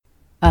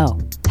Oh,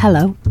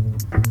 hello.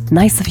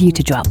 Nice of you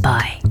to drop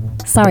by.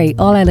 Sorry,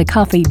 all out of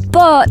coffee,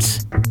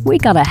 but we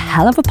got a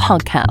hell of a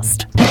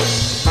podcast.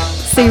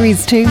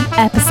 Series 2,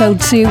 Episode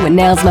 2 with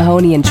Nels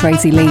Mahoney and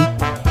Tracy Lee.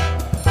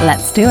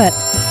 Let's do it.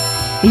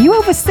 Are you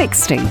over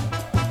 60?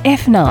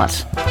 If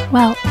not,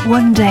 well,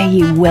 one day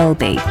you will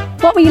be.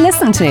 What will you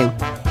listen to?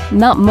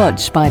 Not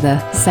much by the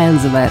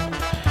sounds of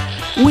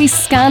it. We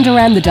scanned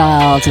around the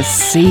dial to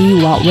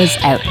see what was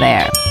out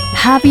there.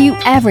 Have you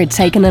ever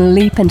taken a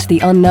leap into the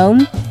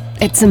unknown?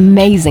 It's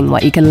amazing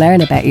what you can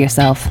learn about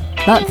yourself.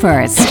 But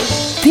first,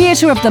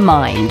 Theatre of the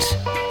Mind.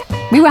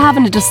 We were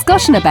having a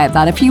discussion about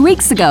that a few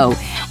weeks ago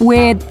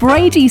with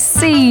Brady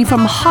C from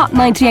Hot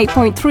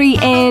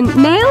 98.3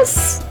 in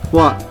Nails?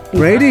 What?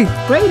 Brady?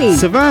 Brady.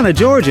 Savannah,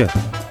 Georgia.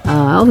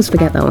 Oh, I always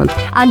forget that one.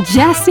 And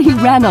Jesse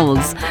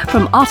Reynolds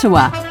from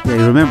Ottawa. Yeah,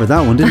 you remember that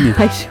one, didn't you?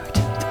 I sure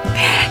did.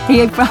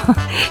 He from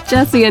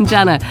Jesse and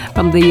Jenna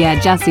from the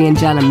Jesse and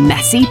Jenna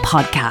Messy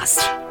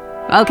podcast.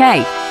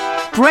 Okay,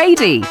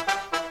 Brady.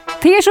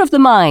 Theatre of the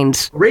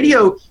Mind.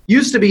 Radio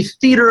used to be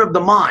theater of the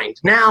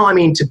mind. Now, I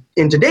mean,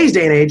 in today's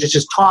day and age, it's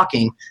just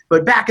talking.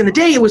 But back in the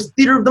day, it was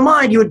theater of the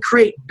mind. You would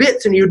create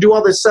bits and you would do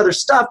all this other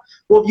stuff.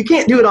 Well, if you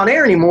can't do it on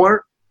air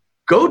anymore,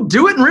 go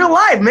do it in real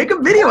life. Make a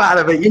video out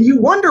of it. And you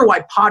wonder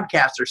why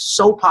podcasts are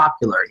so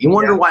popular. You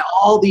wonder why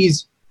all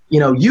these,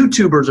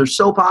 YouTubers are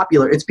so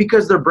popular. It's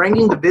because they're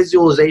bringing the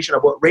visualization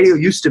of what radio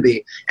used to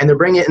be, and they're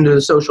bringing it into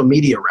the social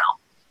media realm.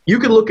 You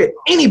can look at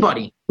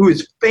anybody who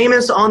is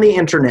famous on the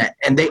internet,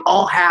 and they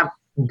all have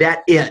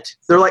that it.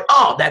 They're like,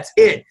 oh, that's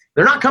it.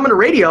 They're not coming to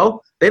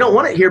radio. They don't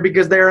want it here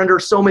because they're under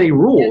so many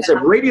rules. If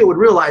radio would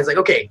realize, like,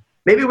 okay,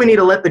 maybe we need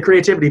to let the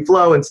creativity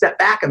flow and step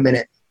back a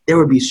minute, there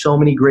would be so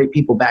many great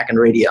people back in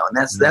radio, and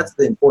that's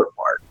the important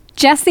part.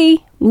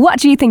 Jesse, what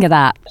do you think of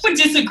that? I would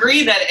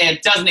disagree that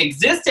it doesn't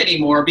exist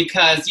anymore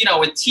because,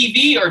 with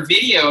TV or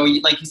video,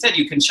 like you said,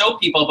 you can show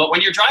people, but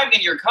when you're driving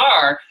in your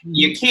car,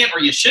 you can't or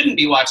you shouldn't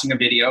be watching a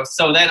video.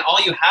 So then all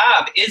you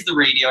have is the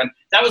radio. And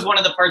that was one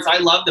of the parts I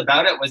loved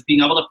about it, was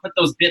being able to put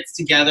those bits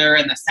together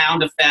and the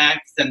sound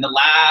effects and the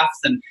laughs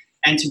and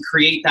to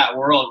create that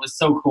world. It was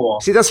so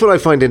cool. See, that's what I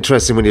find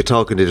interesting when you're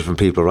talking to different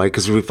people, right?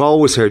 Because we've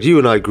always heard, you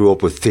and I grew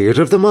up with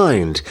theatre of the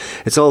mind.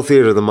 It's all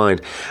theatre of the mind.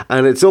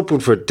 And it's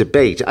open for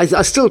debate.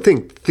 I still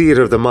think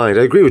theatre of the mind,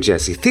 I agree with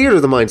Jesse, theatre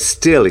of the mind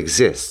still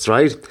exists,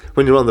 right?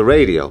 When you're on the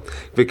radio.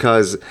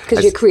 Because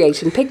you're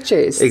creating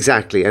pictures.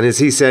 Exactly. And as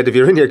he said, if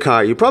you're in your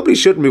car, you probably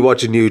shouldn't be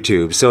watching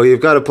YouTube. So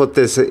you've got to put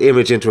this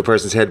image into a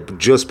person's head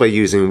just by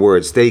using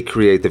words. They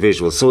create the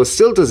visuals. So it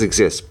still does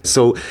exist.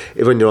 So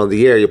when you're on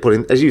the air, you're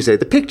putting, as you say,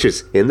 the pictures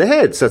in the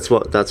heads. That's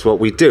what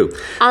we do.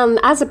 And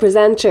as a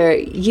presenter,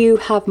 you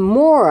have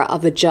more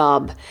of a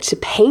job to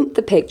paint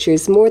the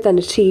pictures more than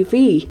a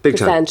TV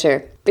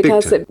presenter.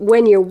 Because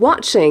when you're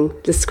watching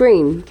the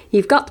screen,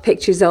 you've got the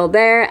pictures all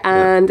there,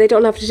 and they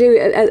don't have to do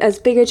as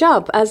big a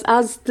job as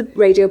the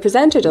radio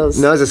presenter does.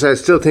 Now, as I said, I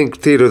still think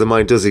theatre of the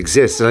mind does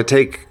exist, and I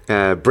take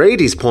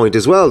Brady's point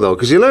as well, though,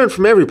 because you learn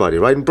from everybody,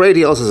 right? And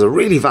Brady also has a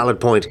really valid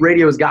point.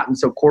 Radio has gotten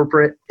so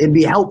corporate. It'd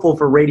be helpful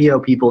for radio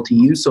people to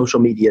use social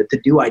media to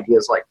do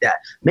ideas like that.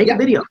 Make a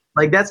video.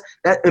 Like that.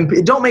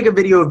 And don't make a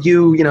video of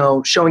you,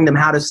 showing them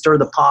how to stir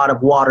the pot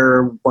of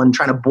water when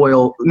trying to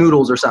boil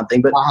noodles or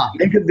something. But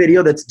make a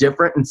video that's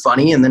different and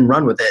funny, and then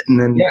run with it, and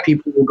then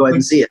people will go ahead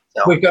and see it.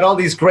 So. We've got all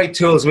these great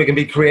tools we can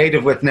be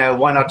creative with now.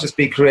 Why not just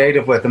be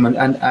creative with them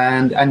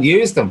and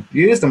use them?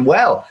 Use them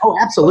well. Oh,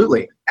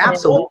 absolutely.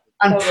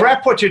 And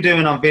prep what you're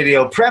doing on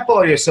video. Prep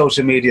all your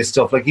social media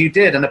stuff like you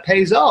did, and it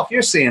pays off.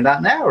 You're seeing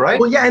that now, right?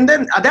 Well, yeah, and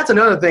then that's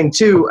another thing,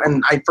 too,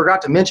 and I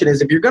forgot to mention,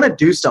 is if you're going to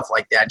do stuff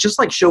like that, just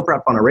like show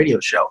prep on a radio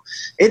show,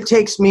 it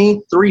takes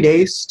me 3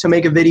 days to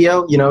make a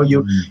video.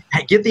 You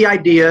get the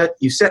idea,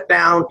 you sit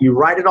down, you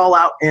write it all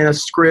out in a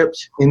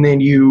script, and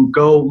then you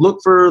go look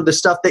for the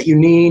stuff that you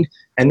need,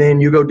 and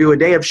then you go do a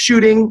day of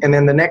shooting, and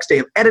then the next day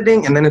of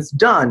editing, and then it's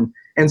done.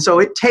 And so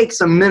it takes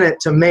a minute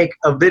to make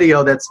a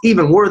video that's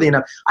even worthy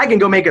enough. I can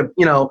go make a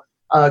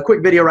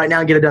quick video right now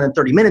and get it done in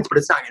 30 minutes, but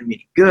it's not going to be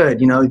any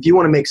good. If you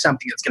want to make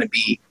something that's going to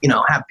be,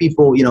 have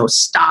people,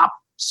 stop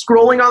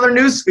scrolling on their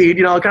news feed,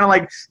 kind of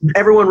like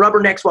everyone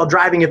rubbernecks while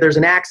driving. If there's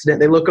an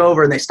accident, they look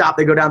over and they stop,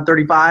 they go down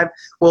 35.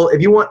 Well,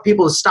 if you want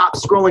people to stop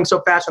scrolling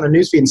so fast on their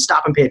news feed and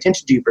stop and pay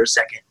attention to you for a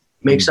second,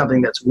 make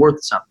something that's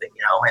worth something,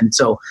 And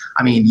so,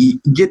 I mean, you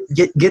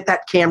get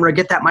that camera,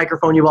 get that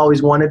microphone you've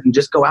always wanted, and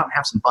just go out and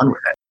have some fun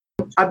with it.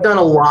 I've done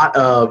a lot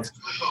of,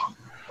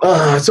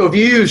 so if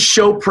you use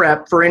Show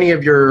Prep for any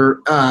of your,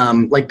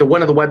 like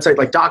one of the websites,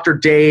 like Dr.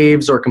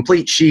 Dave's or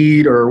Complete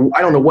Sheet, or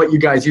I don't know what you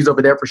guys use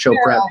over there for Show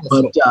Prep,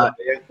 but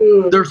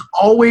there's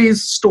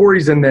always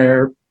stories in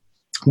there,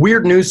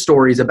 weird news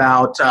stories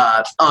about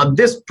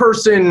this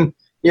person,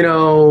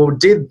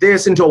 did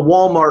this into a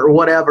Walmart or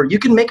whatever. You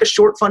can make a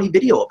short, funny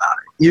video about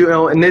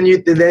it, and then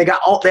they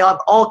have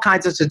all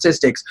kinds of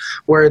statistics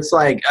where it's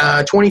like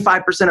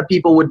 25% of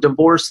people would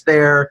divorce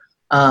their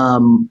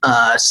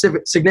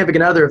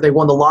significant other if they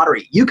won the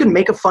lottery. You can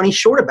make a funny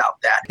short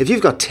about that. If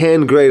you've got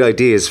 10 great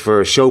ideas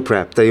for show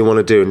prep that you want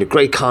to do and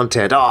great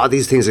content,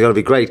 these things are going to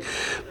be great,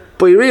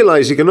 But you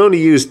realise you can only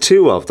use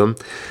 2 of them.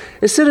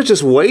 Instead of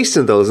just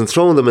wasting those and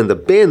throwing them in the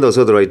bin, those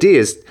other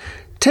ideas,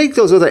 take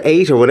those other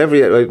 8 or whatever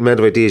amount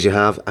of ideas you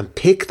have and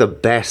pick the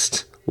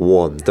best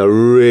one, the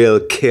real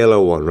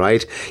killer one,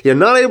 right? You're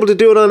not able to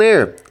do it on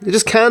air. You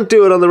just can't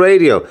do it on the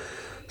radio.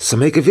 So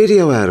make a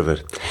video out of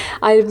it.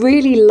 I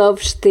really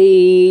loved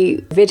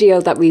the video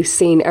that we've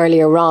seen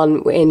earlier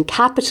on in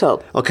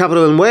Capital. Oh,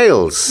 Capital in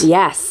Wales.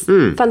 Yes.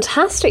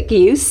 Fantastic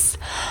use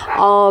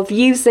of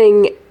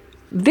using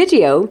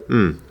video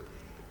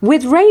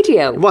with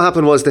radio. What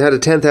happened was they had a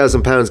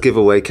 £10,000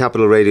 giveaway,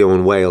 Capital Radio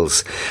in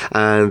Wales,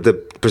 and the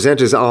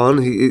presenter's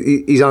on.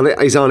 He's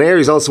on air.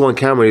 He's also on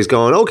camera. He's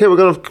going, okay, we're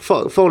going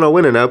to phone our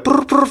winner now.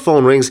 Brr, brr,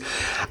 phone rings,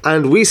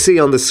 and we see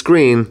on the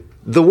screen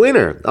the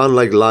winner on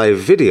like live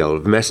video,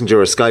 Messenger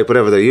or Skype,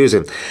 whatever they're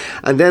using.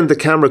 And then the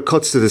camera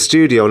cuts to the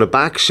studio and a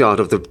back shot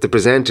of the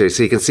presenter,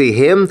 so you can see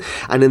him,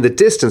 and in the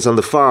distance on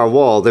the far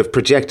wall they've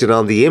projected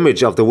on the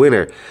image of the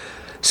winner.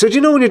 So do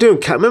you know when you're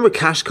doing, remember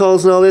cash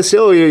calls and all this?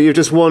 Oh, you've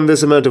just won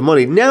this amount of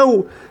money.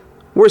 Now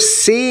we're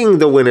seeing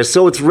the winner,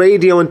 so it's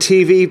radio and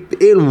TV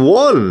in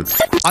one.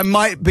 I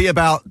might be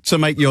about to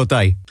make your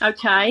day.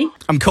 Okay.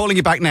 I'm calling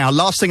you back now.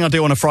 Last thing I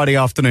do on a Friday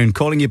afternoon,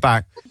 calling you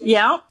back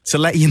Yeah. to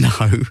let you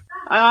know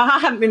I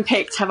haven't been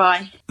picked, have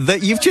I?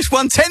 that you've just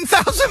won £10,000.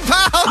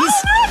 Oh my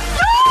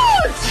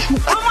God!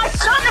 Oh, my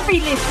son will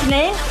be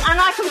listening, and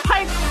I can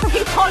pay for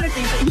his holidays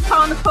that he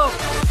can't afford.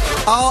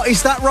 Oh,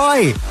 is that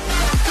right?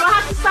 Do I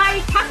have to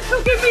say,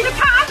 Capital, give me the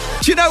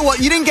cash? Do you know what?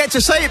 You didn't get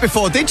to say it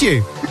before, did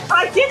you?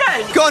 I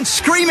didn't. Go on,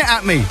 scream it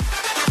at me.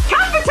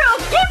 Capital,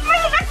 give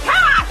me the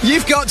cash!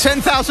 You've got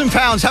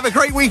 £10,000. Have a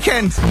great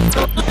weekend.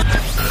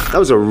 That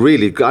was a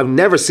really good, I've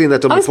never seen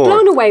that done I was before.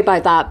 blown away by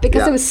that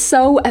because it was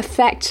so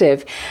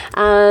effective,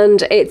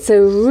 and it's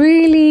a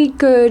really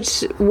good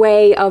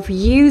way of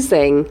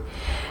using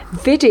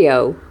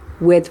video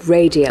with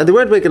radio. And they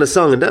weren't making a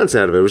song and dance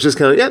out of it. It was just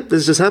kind of, yeah,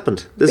 this just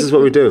happened. This is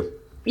what we do.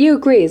 You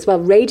agree as well,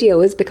 radio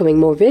is becoming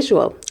more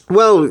visual.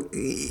 Well,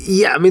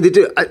 yeah, I mean, they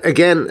do.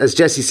 Again, as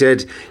Jesse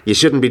said, you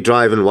shouldn't be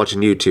driving and watching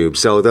YouTube.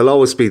 So there'll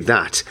always be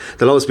that.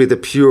 There'll always be the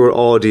pure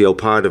audio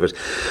part of it.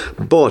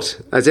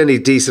 But as any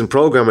decent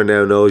programmer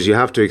now knows, you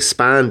have to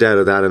expand out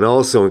of that and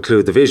also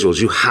include the visuals.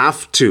 You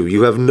have to.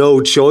 You have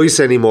no choice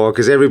anymore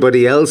because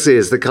everybody else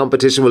is. The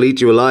competition will eat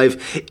you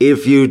alive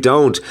if you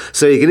don't.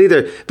 So you can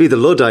either be the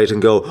Luddite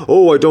and go,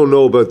 oh, I don't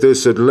know about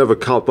this, it'll never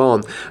cop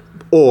on.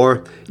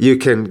 Or you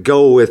can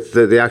go with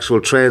the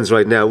actual trends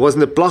right now.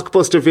 Wasn't it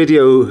Blockbuster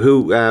Video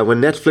who, when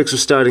Netflix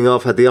was starting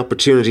off, had the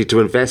opportunity to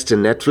invest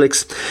in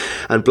Netflix?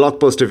 And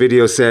Blockbuster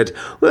Video said,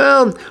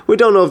 well, we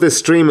don't know if this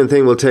streaming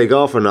thing will take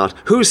off or not.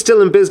 Who's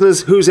still in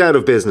business? Who's out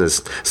of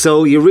business?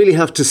 So you really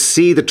have to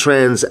see the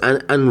trends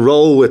and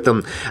roll with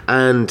them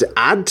and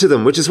add to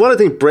them, which is what I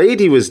think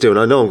Brady was doing.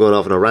 I know I'm going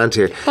off on a rant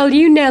here. Well,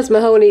 you, Nels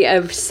Mahoney,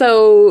 are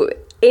so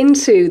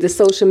into the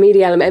social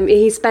media element.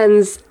 He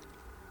spends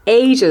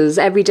ages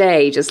every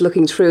day just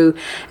looking through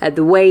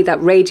the way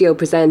that radio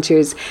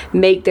presenters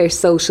make their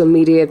social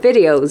media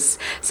videos.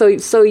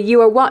 So you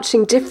are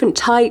watching different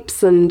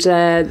types and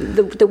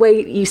the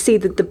way you see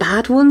the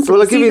bad ones, well,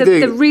 I'll give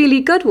you the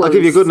really good ones. I'll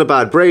give you a good and a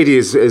bad. Brady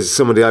is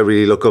somebody I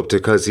really look up to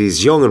because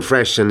he's young and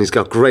fresh and he's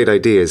got great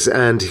ideas,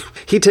 and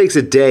he takes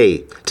a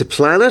day to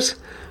plan it,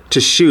 to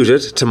shoot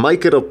it, to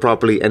mic it up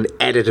properly and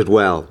edit it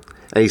well.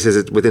 And he says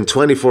it within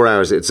 24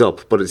 hours it's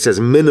up, but it says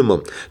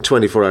minimum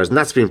 24 hours, and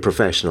that's being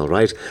professional,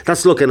 right?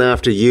 That's looking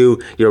after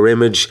you, your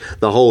image,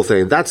 the whole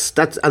thing. That's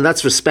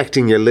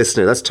respecting your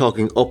listener. That's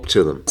talking up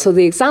to them. So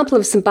the example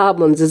of some bad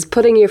ones is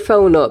putting your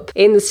phone up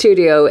in the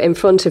studio in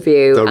front of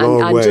you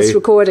and just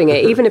recording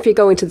it, even if you're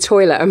going to the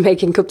toilet or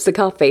making cups of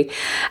coffee.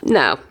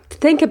 Now,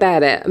 think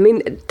about it. I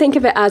mean, think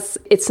of it as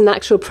it's an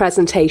actual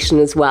presentation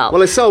as well.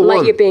 Well, I saw like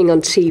one. you're being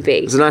on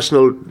TV. There's a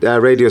national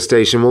radio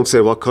station, won't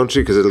say what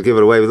country because it'll give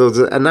it away, but there was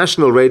a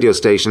national radio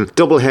station,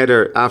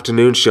 double-header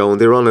afternoon show, and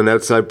they were on an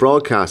outside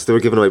broadcast. They were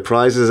giving away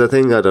prizes, I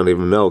think. I don't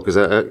even know.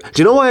 Do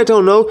you know why I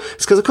don't know?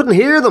 It's because I couldn't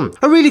hear them.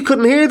 I really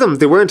couldn't hear them.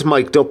 They weren't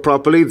mic'd up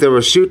properly. They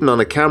were shooting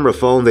on a camera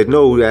phone. They'd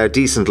no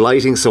decent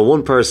lighting, so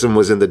one person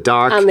was in the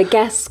dark. And the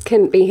guests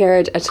couldn't be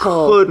heard at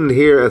all. Couldn't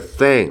hear a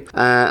thing.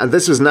 And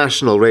this was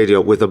national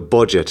radio with a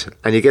budget,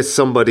 and you get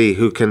somebody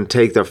who can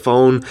take their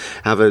phone,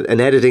 have an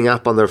editing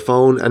app on their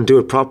phone and do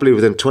it properly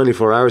within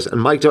 24 hours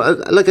and mic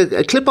like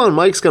a clip-on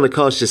mic's going to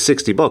cost you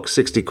 $60,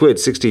 60 quid,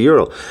 60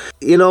 euro,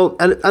 you know.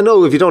 And I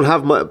know if you don't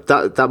have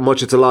that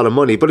much, it's a lot of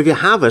money, but if you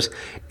have it,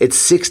 it's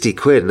 60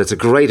 quid and it's a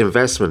great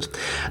investment.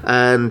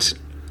 And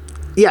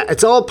yeah,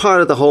 it's all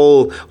part of the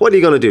whole, what are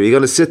you going to do? You're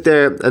going to sit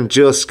there and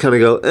just kind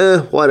of go,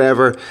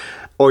 whatever.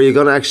 or are you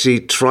going to actually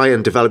try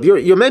and develop?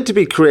 You're meant to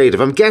be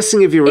creative. I'm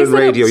guessing if you're in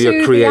radio,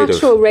 you're creative. The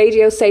actual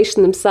radio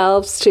station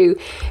themselves to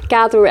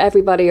gather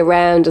everybody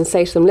around and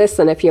say to them,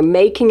 listen, if you're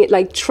making it,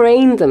 like,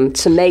 train them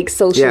to make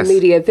social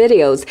media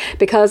videos,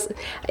 because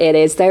it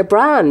is their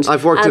brand.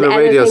 I've worked in a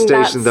radio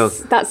station, though.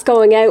 That's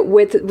going out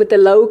with the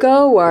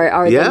logo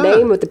or the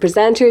name with the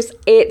presenters.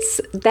 It's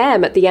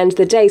them at the end of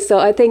the day. So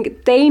I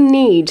think they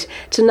need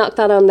to knock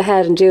that on the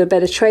head and do a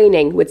bit of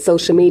training with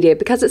social media,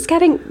 because it's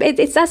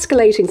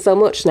escalating so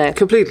much now.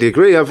 Completely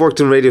agree. I've worked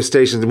in radio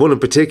stations, one in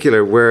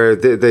particular, where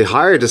they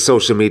hired a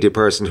social media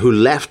person who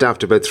left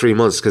after about 3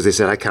 months because they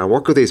said, I can't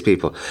work with these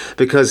people,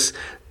 because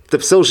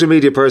the social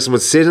media person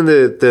would sit in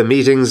the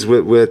meetings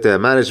with the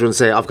management and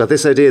say, I've got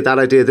this idea, that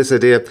idea, this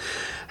idea,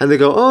 and they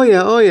go, oh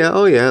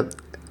yeah.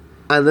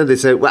 And then they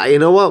say, well, you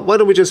know what, why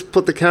don't we just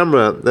put the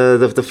camera,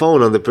 the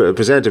phone on the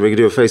presenter, we can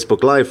do a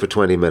Facebook Live for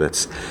 20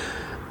 minutes.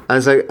 And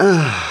it's like,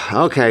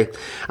 okay.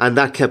 And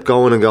that kept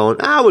going and going,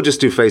 we'll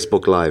just do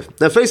Facebook Live.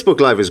 Now,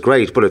 Facebook Live is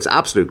great, but it's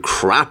absolute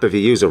crap if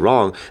you use it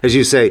wrong. As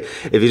you say,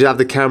 if you have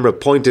the camera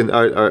pointing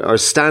or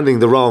standing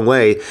the wrong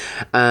way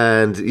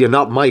and you're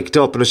not mic'd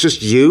up and it's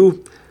just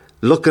you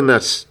looking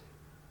at,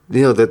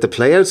 you know, the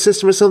playout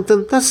system or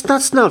something, that's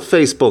not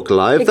Facebook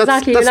Live.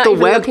 Exactly, that's you're not the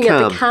even webcam. looking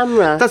at the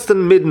camera. That's the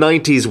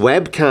mid-90s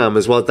webcam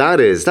is what that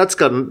is.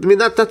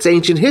 That's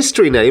ancient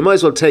history now. You might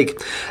as well take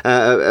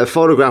a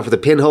photograph with a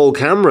pinhole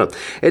camera.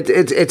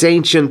 It's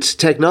ancient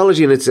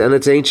technology and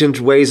it's ancient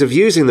ways of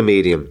using the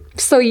medium.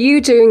 So you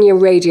doing your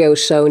radio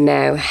show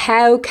now,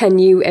 how can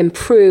you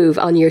improve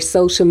on your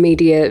social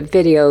media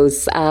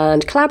videos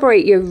and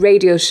collaborate your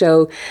radio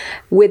show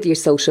with your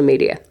social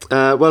media?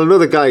 Well,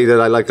 another guy that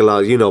I like a lot,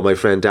 you know, my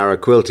friend Dara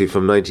Quilty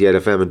from 98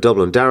 FM in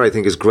Dublin. Dara, I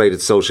think, is great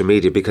at social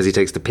media because he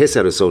takes the piss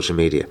out of social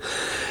media,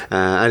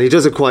 and he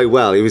does it quite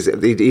well.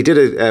 He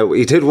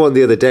did one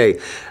the other day,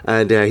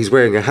 and he's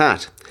wearing a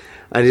hat.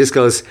 And he just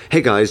goes, hey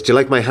guys, do you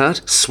like my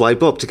hat?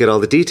 Swipe up to get all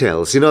the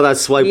details. You know that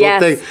swipe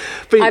up thing?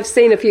 But I've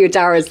seen a few of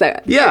Dara's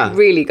that are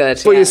really good.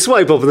 But you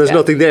swipe up and there's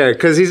nothing there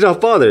because he's not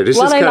bothered. It's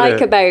what I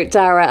like about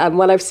Dara and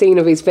what I've seen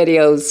of his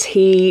videos,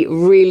 he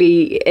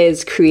really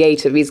is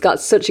creative. He's got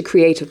such a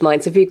creative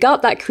mind. So if you've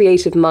got that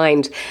creative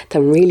mind,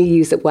 then really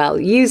use it well.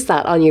 Use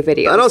that on your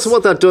videos. And also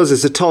what that does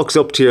is it talks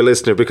up to your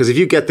listener, because if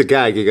you get the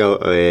gag, you go,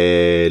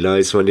 hey,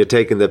 nice one. You're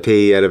taking the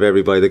pee out of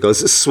everybody that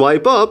goes,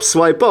 swipe up,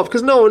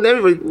 because no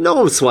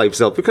one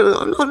swipes up, because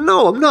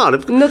no, I'm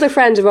not. Another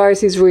friend of ours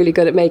who's really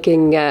good at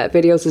making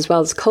videos as well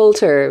is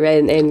Coulter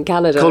in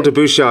Canada. Coulter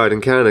Bouchard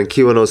in Canada, and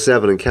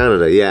Q107 in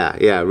Canada.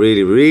 Yeah,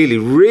 really, really,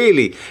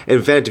 really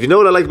inventive. You know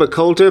what I like about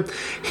Coulter?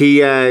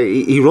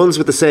 He runs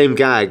with the same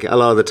gag a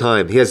lot of the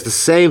time. He has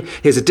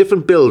a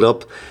different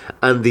build-up,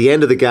 and the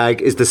end of the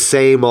gag is the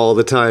same all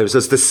the time. So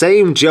it's the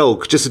same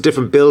joke, just a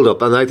different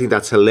build-up, and I think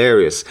that's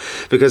hilarious,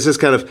 because it's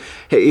kind of,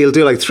 he'll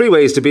do like 3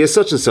 ways to be a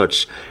such and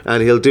such,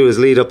 and he'll do his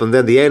lead-up, and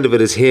then the end of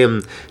it is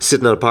him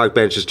sitting on a park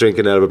bench just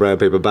drinking out of a brown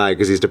paper bag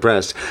because he's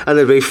depressed, and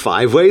there'll be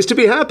 5 ways to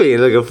be happy,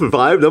 and they go,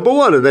 5, number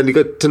 1, and then you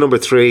go to number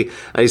 3,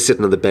 and he's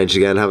sitting on the bench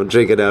again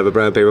drinking out of a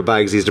brown paper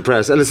bag because he's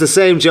depressed, and it's the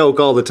same joke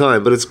all the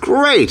time, but it's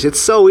great. It's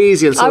so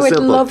easy and so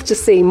simple. I would love to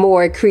see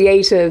more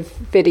creative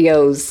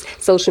videos,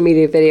 social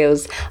media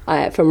videos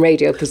from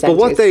radio presenters. But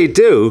what they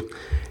do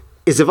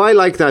is, if I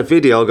like that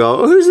video, I'll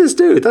go, who's this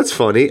dude? That's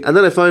funny. And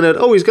then I find out,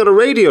 he's got a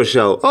radio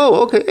show.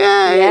 Oh, okay.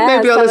 Yeah,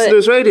 maybe I'll listen to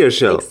his radio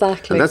show.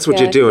 Exactly. And that's what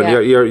you're doing. Yeah.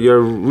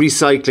 You're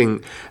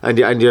recycling and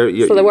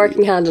you're so they're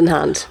working hand in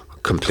hand.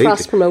 Completely.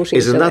 Cross-promoting.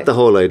 Isn't that the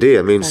whole idea?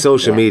 I mean,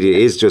 social media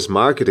is just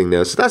marketing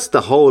now. So that's the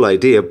whole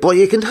idea. But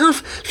you can have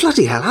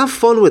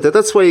fun with it.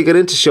 That's why you get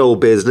into show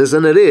business,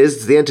 and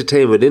it's the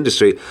entertainment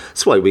industry.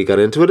 That's why we got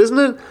into it, isn't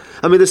it?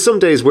 I mean, there's some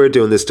days we're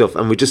doing this stuff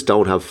and we just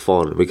don't have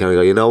fun. We kind of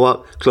go, you know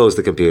what? Close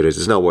the computers.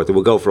 It's not worth it.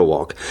 We'll go for a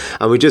walk.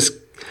 And we just,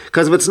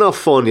 because if it's not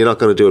fun, you're not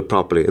going to do it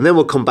properly. And then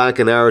we'll come back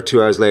an hour,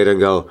 2 hours later and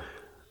go,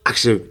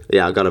 actually,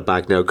 I got it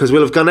back now, because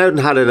we'll have gone out and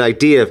had an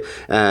idea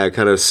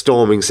kind of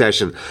storming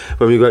session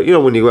when we go.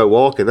 When you go out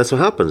walking, that's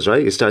what happens,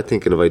 right? You start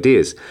thinking of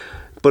ideas.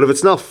 But if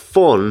it's not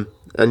fun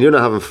and you're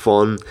not having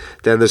fun,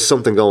 then there's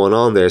something going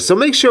on there. So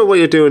make sure what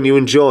you're doing you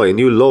enjoy and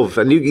you love,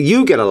 and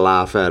you get a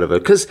laugh out of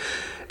it. Because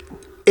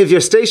if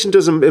your station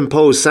doesn't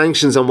impose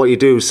sanctions on what you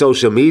do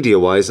social media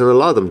wise, and a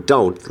lot of them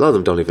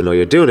don't even know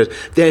you're doing it,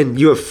 then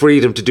you have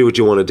freedom to do what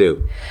you want to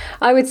do.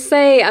 I would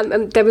say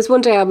there was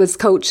one day I was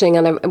coaching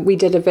and we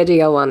did a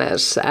video on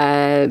it,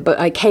 but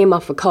I came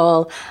off a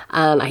call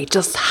and I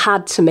just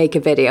had to make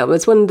a video. It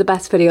was one of the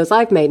best videos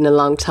I've made in a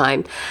long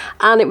time,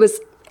 and it was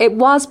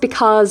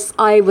because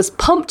I was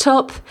pumped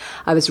up,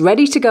 I was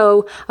ready to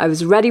go, I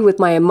was ready with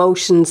my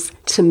emotions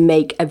to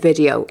make a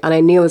video, and I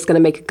knew I was going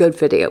to make a good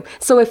video.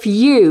 So if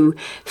you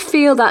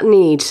feel that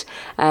need,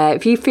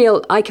 if you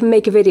feel I can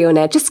make a video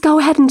now, just go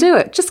ahead and do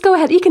it. Just go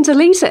ahead. You can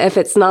delete it if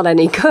it's not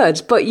any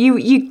good, but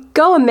you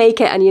go and make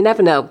it, and you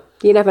never know.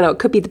 You never know. It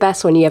could be the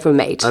best one you ever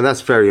made. And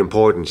that's very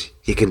important.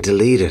 You can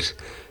delete it.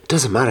 It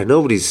doesn't matter.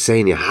 Nobody's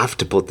saying you have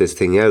to put this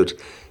thing out.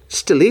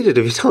 just delete it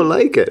if you don't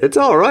like it. It's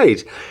all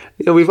right.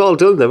 You know, we've all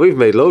done that. We've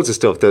made loads of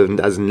stuff that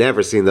has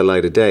never seen the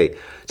light of day.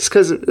 Just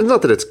because,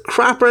 not that it's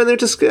crap around there,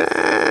 just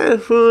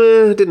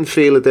didn't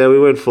feel it there. We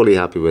weren't fully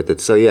happy with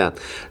it. So yeah,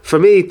 for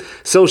me,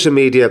 social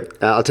media,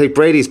 I'll take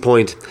Brady's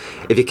point.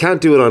 If you can't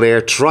do it on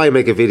air, try and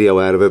make a video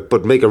out of it,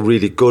 but make a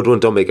really good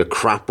one. Don't make a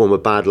crap one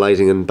with bad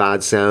lighting and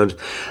bad sound.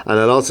 And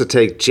I'll also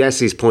take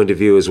Jesse's point of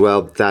view as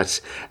well, that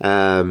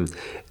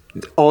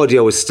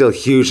audio is still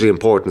hugely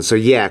important. So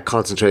yeah,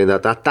 concentrate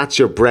on that's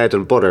your bread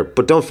and butter.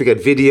 But don't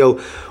forget,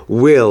 video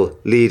will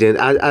lead in,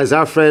 as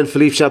our friend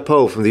Philippe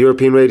Chapeau from the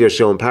European Radio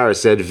Show in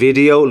Paris said,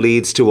 video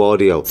leads to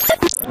audio.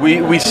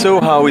 We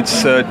saw how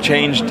it's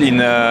changed in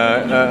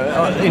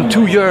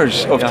 2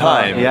 years of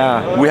time.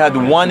 Yeah. We had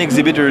 1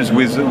 exhibitors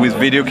with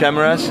video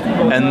cameras,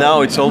 and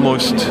now it's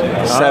almost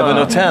 7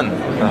 or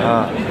 10.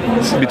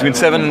 It's between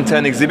 7 and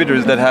 10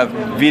 exhibitors that have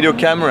video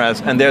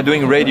cameras, and they're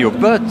doing radio.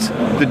 But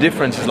the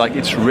difference is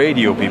it's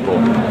radio people,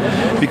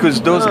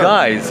 because those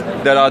guys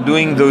that are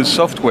doing those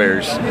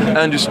softwares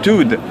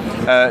understood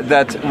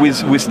that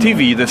with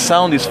TV the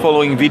sound is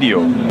following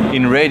video.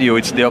 In radio,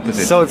 it's the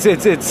opposite. So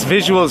it's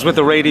visuals with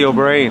the radio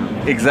brain.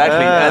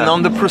 Exactly. And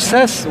on the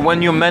process,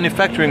 when you're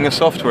manufacturing a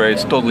software,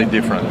 it's totally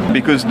different,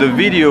 because the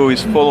video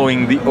is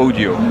following the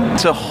audio.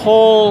 It's a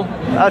whole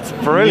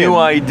new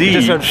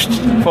idea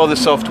for the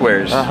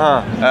softwares.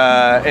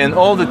 And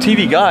all the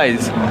TV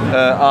guys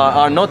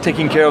are not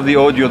taking care of the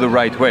audio the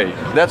right way.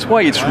 That's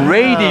why it's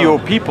radio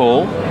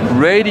people,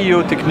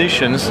 radio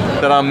technicians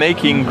that are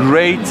making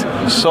great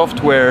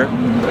software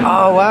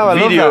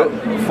video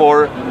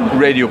for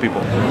radio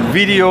people.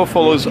 Video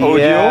follows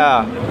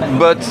audio,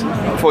 but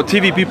for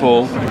TV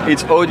people,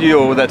 it's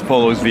audio that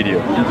follows video.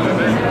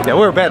 Yeah,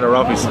 we're better,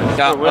 obviously.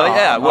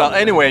 Well,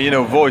 anyway,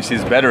 voice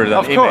is better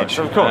than image.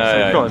 Of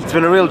course. It's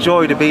been a real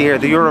joy to be here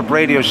at the Europe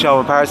Radio Show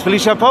in Paris.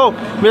 Philippe Chapeau,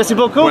 merci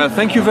beaucoup. Well,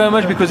 thank you very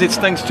much, because it's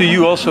thanks to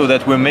you also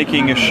that we're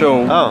making a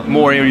show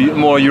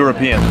more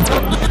European.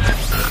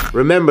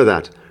 Remember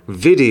that.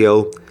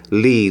 Video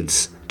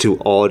leads to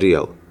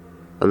audio.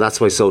 And that's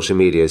why social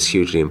media is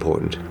hugely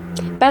important.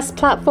 Best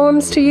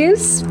platforms to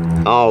use?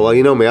 Oh, well,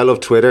 you know me, I love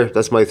Twitter.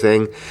 That's my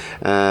thing.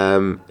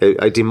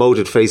 I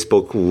demoted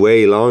Facebook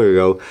way long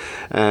ago.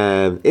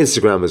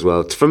 Instagram as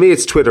well. For me,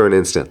 it's Twitter and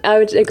Insta. I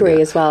would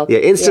agree as well. Yeah,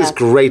 Insta's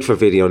great for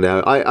video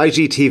now.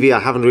 IGTV, I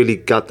haven't really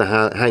got the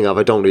hang of.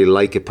 I don't really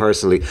like it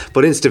personally.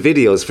 But Insta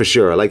videos, for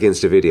sure. I like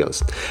Insta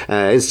videos.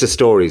 Insta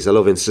stories. I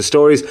love Insta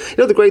stories. You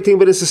know the great thing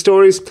about Insta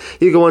stories?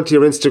 You go onto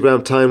your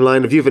Instagram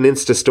timeline. If you have an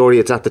Insta story,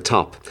 it's at the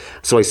top.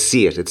 So I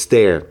see it. It's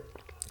there.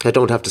 I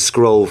don't have to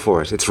scroll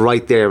for it. It's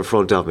right there in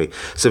front of me.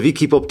 So if you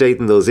keep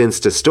updating those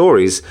Insta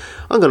stories,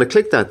 I'm going to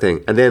click that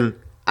thing. And then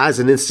as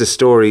an Insta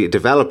story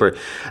developer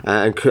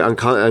and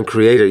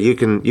creator, you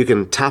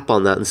can tap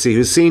on that and see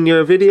who's seen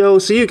your video.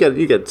 So you get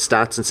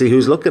stats and see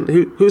who's looking,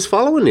 who's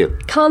following you.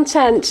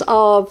 Content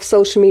of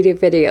social media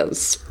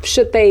videos,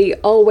 should they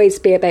always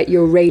be about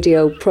your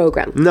radio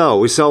program? No,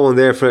 we saw one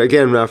there for,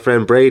 again, our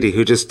friend Brady,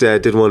 who just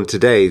did one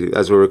today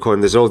as we're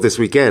recording this, this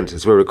weekend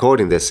as we're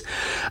recording this.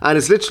 And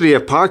it's literally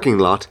a parking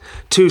lot,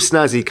 2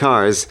 snazzy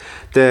cars.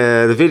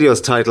 The video's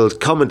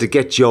titled "Coming to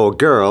Get Your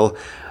Girl."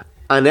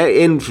 And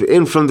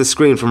in from the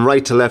screen, from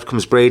right to left,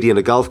 comes Brady in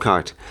a golf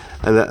cart.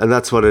 And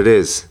that's what it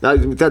is.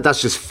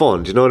 That's just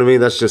fun. Do you know what I mean?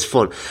 That's just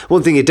fun.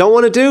 One thing you don't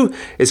want to do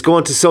is go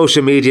onto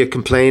social media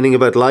complaining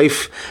about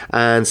life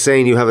and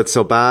saying you have it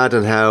so bad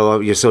and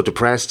how you're so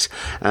depressed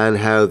and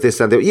how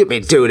this and that. You may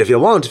do it if you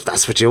want. If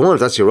that's what you want,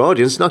 if that's your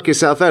audience, knock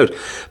yourself out.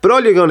 But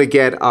all you're going to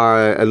get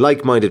are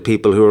like-minded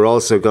people who are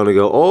also going to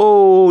go,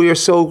 oh, you're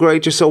so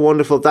great, you're so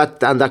wonderful.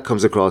 That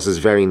comes across as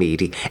very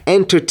needy.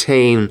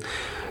 Entertain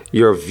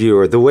your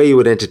viewer the way you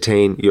would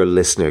entertain your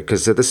listener,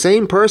 because they're the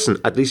same person.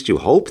 At least you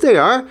hope they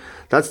are.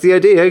 That's the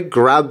idea.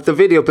 Grab the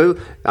video pill.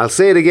 I'll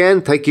say it again.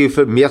 Thank you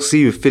for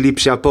merci Philippe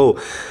Chapeau.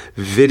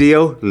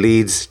 Video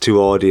leads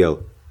to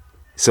audio.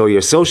 So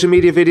your social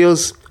media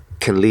videos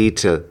can lead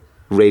to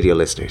radio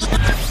listeners.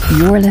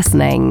 You're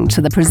listening to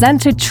the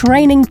Presenter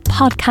Training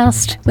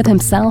Podcast with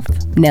himself,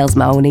 Nels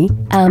Mahoney,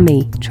 and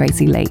me,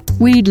 Tracy Lee.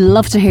 We'd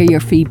love to hear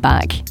your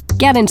feedback.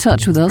 Get in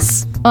touch with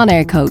us on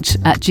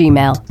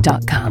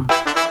aircoach@gmail.com.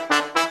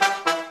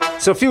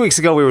 So a few weeks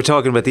ago we were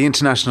talking about the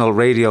International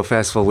Radio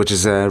Festival, which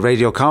is a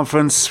radio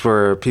conference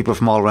where people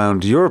from all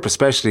around Europe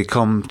especially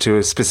come to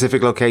a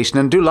specific location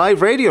and do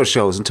live radio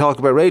shows and talk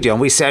about radio.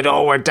 And we said,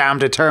 oh, we're damn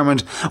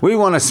determined. We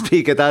want to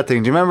speak at that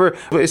thing. Do you remember?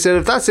 We said,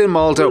 if that's in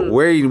Malta,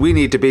 we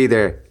need to be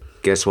there.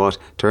 Guess what?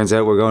 Turns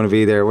out we're going to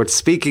be there. We're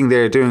speaking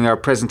there, doing our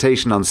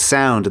presentation on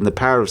sound and the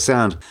power of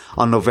sound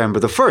on November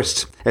the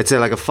 1st. It's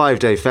like a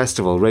 5-day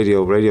festival,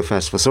 radio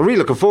festival. So really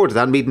looking forward to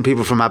that, meeting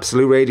people from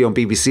Absolute Radio and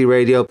BBC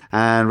Radio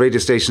and radio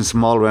stations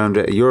from all around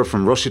Europe,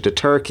 from Russia to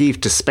Turkey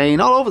to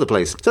Spain, all over the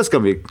place. So that's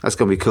going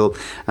to be cool.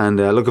 And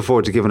looking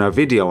forward to giving our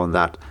video on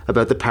that,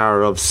 about the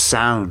power of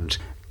sound.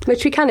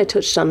 Which we kind of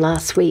touched on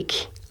last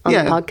week. on the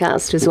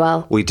podcast as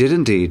well. We did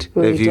indeed.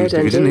 If you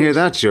didn't hear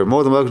that, you're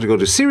more than welcome to go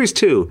to Series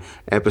 2,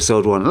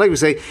 Episode 1. And like we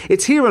say,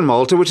 it's here in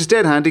Malta, which is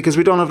dead handy because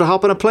we don't have to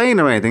hop on a plane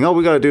or anything. All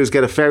we got to do is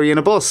get a ferry and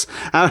a bus,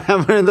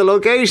 and we're in the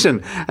location.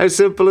 How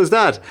simple is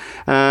that?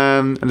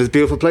 And it's a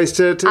beautiful place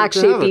to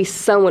actually, have it'd be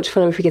so much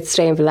fun if we could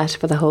stay in Valletta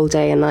for the whole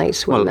day and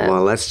night. Well,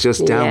 let's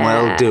just damn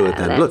well do it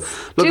then.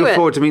 Looking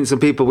forward to meeting some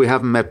people we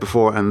haven't met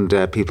before and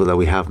people that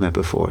we have met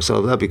before.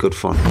 So that'll be good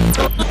fun.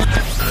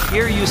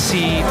 Here you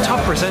see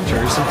top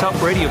presenters and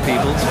top radio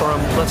people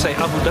from, let's say,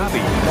 Abu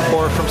Dhabi,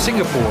 or from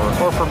Singapore,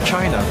 or from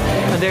China,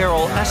 and they are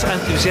all as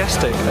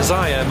enthusiastic as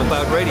I am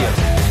about radio.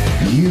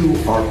 You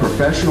are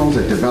professionals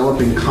at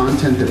developing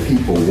content that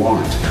people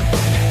want.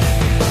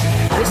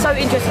 It's so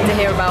interesting to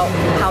hear about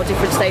how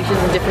different stations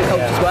and different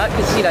cultures work,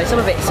 because, you know, some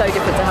of it is so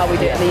different to how we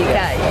do it in the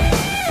UK.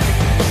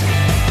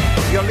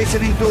 You're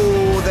listening to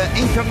the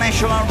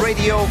International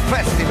Radio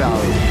Festival.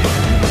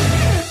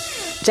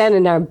 Down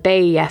in our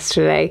bay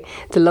yesterday,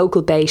 the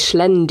local bay,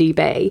 Schlendy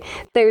Bay,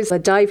 there's a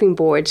diving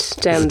board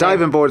down there. The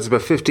diving board is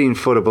about 15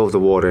 foot above the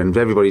water and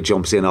everybody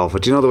jumps in off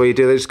it. Do you know the way you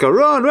do it? They just go,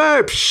 run,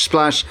 right,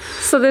 splash.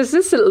 So there's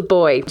this little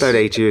boy. About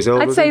 8 years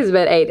old. I'd say he's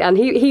about 8. And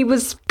he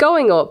was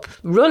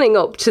running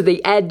up to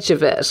the edge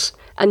of it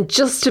and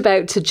just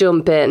about to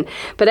jump in.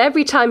 But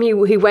every time he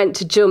went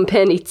to jump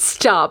in, he'd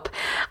stop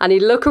and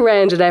he'd look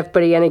around at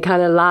everybody and he'd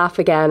kind of laugh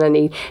again, and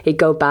he'd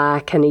go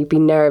back and he'd be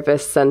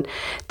nervous, and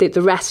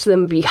the rest of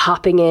them would be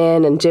hopping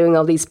in and doing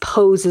all these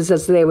poses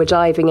as they were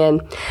diving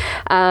in.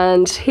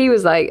 And he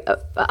was like,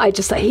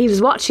 he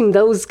was watching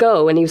those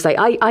go, and he was like,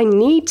 I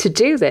need to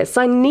do this.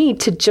 I need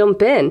to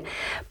jump in.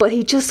 But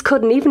he just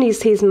couldn't. Even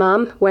his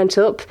mum went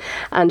up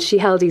and she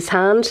held his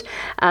hand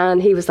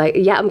and he was like,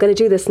 yeah, I'm going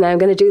to do this now. I'm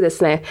going to do this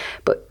now.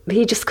 But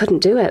he just couldn't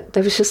do it.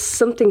 There was just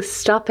something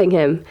stopping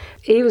him.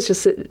 He was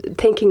just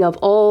thinking of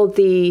all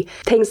the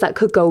things that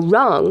could go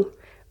wrong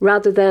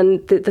rather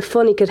than the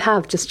fun he could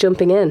have just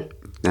jumping in.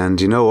 And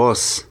you know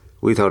us,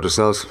 we thought to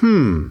ourselves,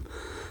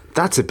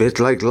 that's a bit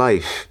like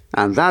life.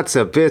 And that's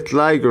a bit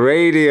like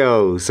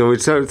radio. So we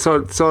thought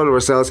to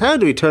ourselves, how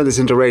do we turn this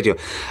into radio?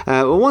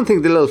 Well, one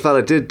thing the little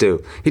fella did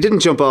do, he didn't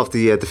jump off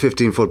the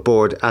 15-foot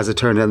board as it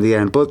turned out in the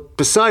end, but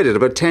beside it,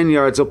 about 10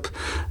 yards up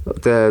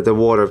the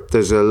water,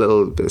 there's a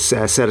little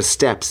set of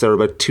steps that are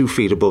about 2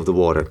 feet above the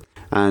water.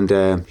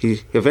 And he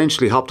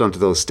eventually hopped onto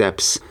those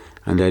steps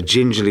and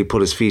gingerly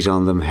put his feet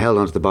on them, held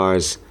onto the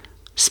bars.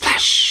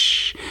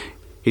 Splash!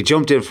 He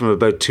jumped in from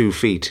about 2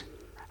 feet.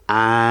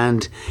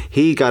 And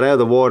he got out of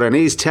the water and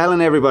he's telling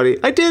everybody,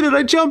 I did it,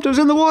 I jumped, I was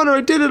in the water,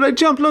 I did it, I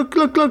jumped, look.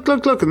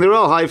 And they're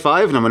all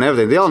high-fiving him and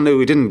everything. They all knew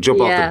he didn't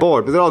jump off the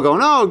board, but they're all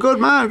going, oh, good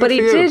man, good But he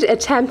did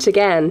attempt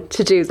again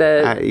to do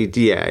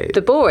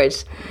the board.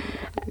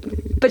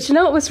 But you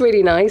know what was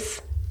really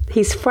nice?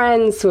 His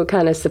friends were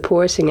kind of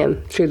supporting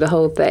him through the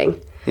whole thing.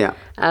 Yeah.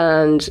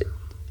 And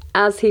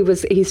as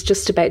he's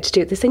just about to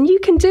do it, they said, you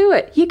can do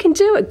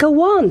it,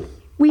 go on.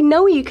 We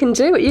know you can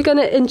do it. You're going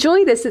to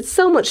enjoy this. It's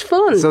so much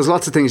fun. So there's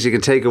lots of things you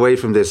can take away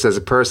from this as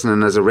a person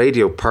and as a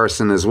radio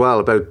person as well,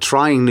 about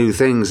trying new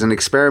things and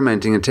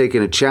experimenting and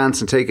taking a chance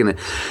and taking if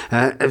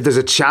there's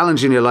a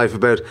challenge in your life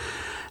about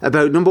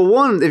number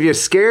one, if you're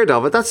scared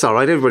of it, that's all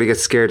right. Everybody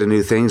gets scared of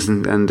new things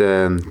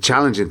and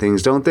challenging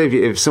things, don't they?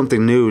 If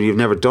something new and you've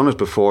never done it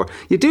before,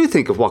 you do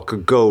think of what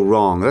could go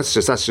wrong. That's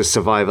just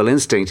survival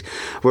instinct.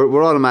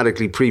 We're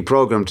automatically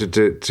pre-programmed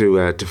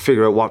to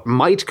figure out what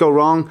might go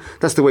wrong.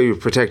 That's the way we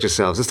protect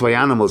ourselves. That's the way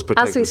animals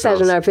protect themselves. As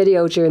we said in our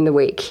video during the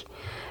week,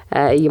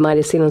 you might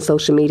have seen on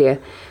social media,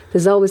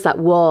 there's always that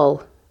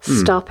wall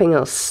stopping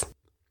us.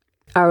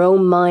 Our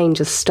own mind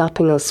just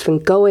stopping us from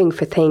going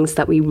for things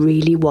that we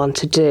really want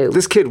to do.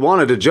 This kid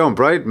wanted to jump,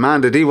 right?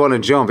 Man, did he want to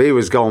jump. He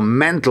was going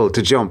mental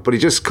to jump, but he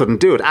just couldn't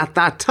do it at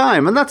that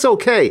time. And that's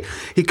okay.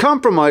 He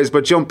compromised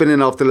by jumping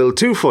in off the little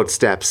 2-foot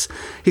steps.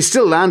 He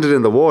still landed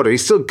in the water. He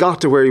still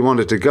got to where he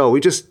wanted to go. He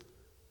just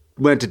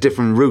went a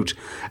different route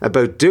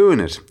about doing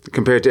it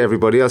compared to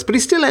everybody else, but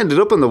he still ended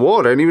up in the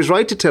water, and he was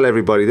right to tell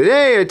everybody that,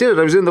 hey, I did it,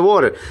 I was in the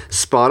water.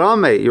 Spot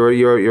on, mate.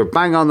 You're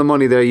bang on the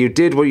money there. You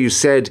did what you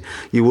said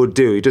you would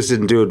do. You just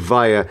didn't do it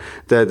via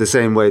the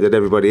same way that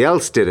everybody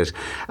else did it.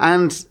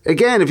 And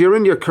again, if you're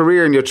in your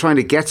career and you're trying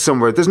to get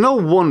somewhere, there's no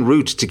one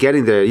route to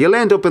getting there. You'll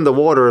end up in the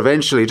water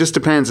eventually. It just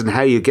depends on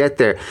how you get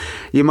there.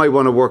 You might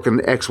want to work in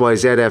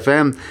XYZ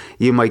FM.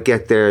 You might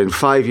get there in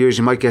 5 years.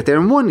 You might get there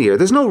in 1 year.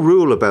 There's no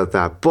rule about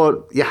that.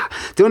 But yeah,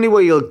 the only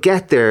way you'll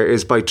get there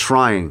is by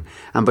trying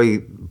and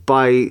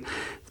by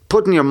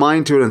putting your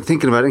mind to it and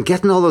thinking about it and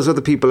getting all those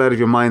other people out of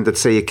your mind that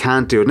say you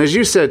can't do it. And as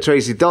you said,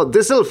 Tracy,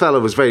 this little fella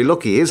was very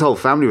lucky. His whole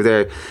family were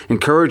there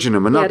encouraging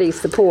him. And not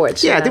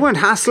support. Yeah, they weren't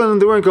hassling him.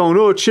 They weren't going,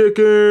 oh,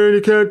 chicken,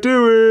 you can't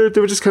do it.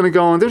 They were just kind of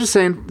going, they were just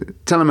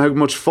telling him how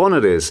much fun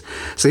it is.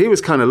 So he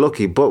was kind of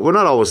lucky, but we're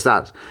not always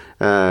that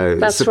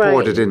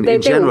supported right.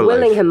 in general they were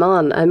willing life. him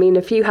on. I mean,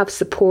 if you have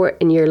support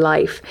in your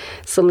life,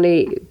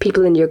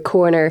 people in your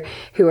corner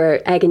who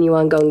are egging you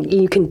on, going,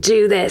 you can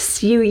do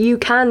this, you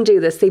can do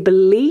this, they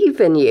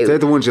believe in you. They're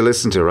the ones you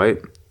listen to, right?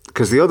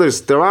 Because the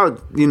others, there are,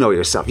 you know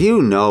yourself,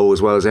 you know as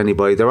well as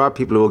anybody, there are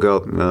people who will go,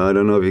 no, I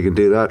don't know if you can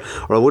do that,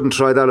 or I wouldn't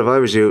try that if I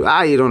was you.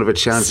 You don't have a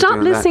chance Stop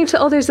of doing listening to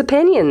others'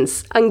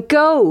 opinions and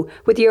go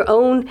with your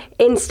own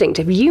instinct.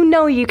 If you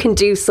know you can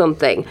do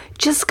something,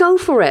 just go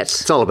for it.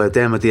 It's all about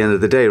them at the end of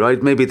the day,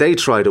 right? Maybe they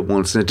tried it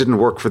once and it didn't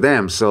work for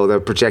them, so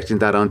they're projecting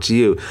that onto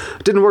you.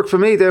 It didn't work for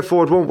me,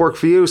 therefore it won't work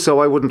for you, so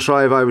I wouldn't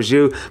try if I was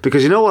you.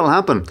 Because you know what will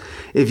happen?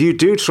 If you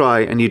do try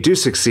and you do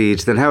succeed,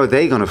 then how are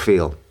they going to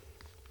feel?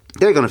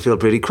 They're going to feel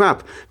pretty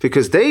crap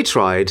because they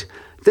tried,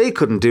 they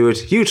couldn't do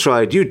it, you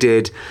tried, you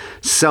did.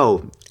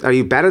 So, are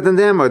you better than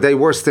them? Are they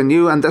worse than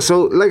you? And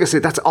so, like I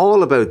said, that's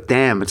all about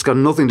them. It's got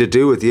nothing to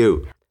do with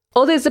you.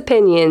 Others'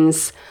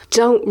 opinions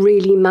don't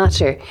really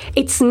matter.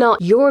 It's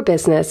not your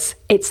business,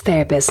 it's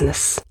their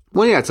business.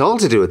 Well, yeah, it's all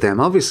to do with them,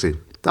 obviously.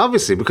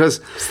 Obviously, because...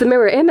 It's the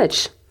mirror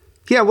image.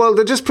 Yeah, well,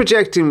 they're just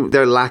projecting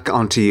their lack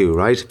onto you,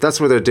 right? That's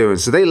what they're doing.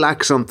 So they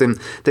lack something,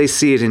 they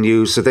see it in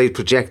you, so they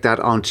project that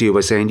onto you by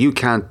saying, you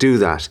can't do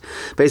that.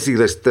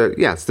 Basically, it's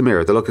the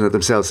mirror. They're looking at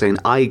themselves saying,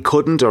 I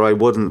couldn't or I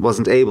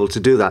wasn't able to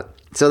do that.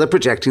 So they're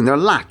projecting their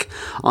lack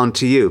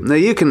onto you. Now,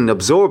 you can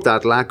absorb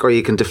that lack or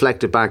you can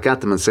deflect it back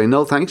at them and say,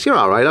 no, thanks, you're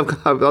all right.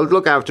 I'll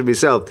look after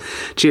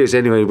myself. Cheers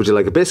anyway, would you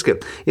like a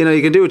biscuit? You know,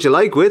 you can do what you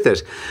like with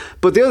it.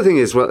 But the other thing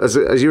is, well, as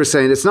you were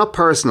saying, it's not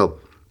personal.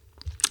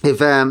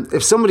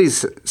 If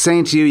somebody's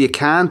saying to you, you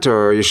can't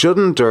or you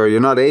shouldn't or you're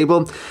not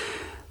able,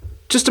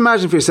 just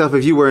imagine for yourself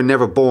if you were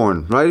never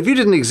born, right? If you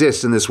didn't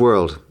exist in this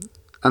world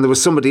and there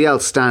was somebody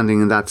else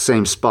standing in that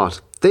same spot,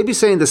 they'd be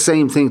saying the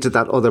same thing to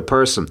that other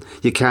person.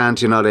 You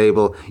can't, you're not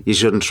able, you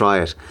shouldn't try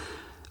it.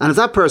 And if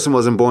that person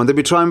wasn't born, they'd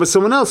be trying with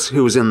someone else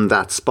who was in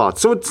that spot.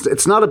 So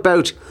it's not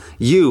about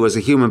you as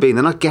a human being.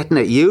 They're not getting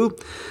at you.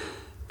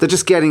 They're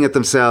just getting at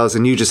themselves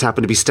and you just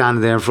happen to be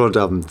standing there in front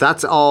of them.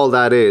 That's all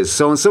that is.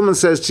 So when someone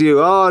says to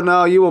you, oh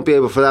no, you won't be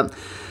able for that,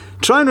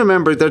 try and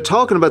remember they're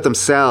talking about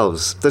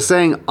themselves. They're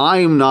saying,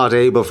 I'm not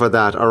able for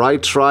that, or I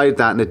tried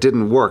that and it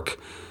didn't work.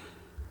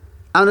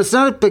 And it's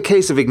not a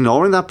case of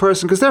ignoring that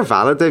person because they're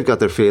valid. They've got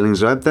their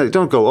feelings, right? They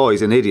don't go, oh,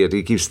 he's an idiot.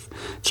 He keeps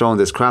throwing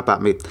this crap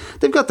at me.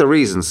 They've got their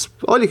reasons.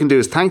 All you can do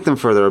is thank them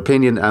for their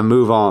opinion and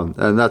move on.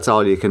 And that's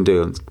all you can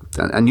do.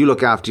 And you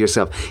look after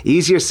yourself.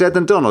 Easier said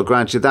than done, I'll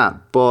grant you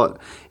that. But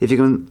if you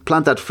can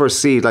plant that first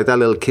seed like that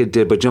little kid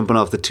did by jumping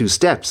off the 2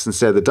 steps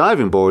instead of the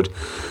diving board,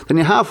 then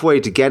you're halfway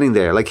to getting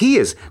there. Like he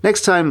is.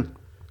 Next time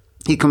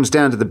he comes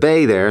down to the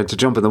bay there to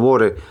jump in the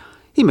water,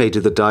 he may do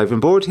the diving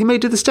board. He may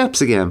do the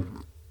steps again.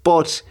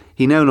 But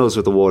he now knows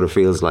what the water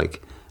feels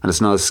like. And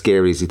it's not as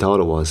scary as he thought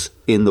it was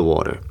in the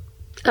water.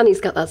 And he's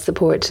got that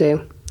support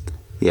too.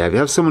 Yeah, if you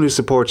have someone who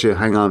supports you,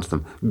 hang on to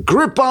them.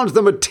 Grip onto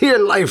them with dear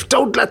life.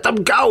 Don't let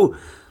them go.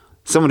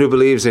 Someone who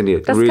believes in you.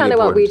 That's really kind of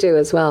important. what we do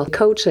as well.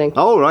 Coaching.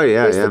 Oh, right,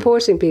 yeah. We're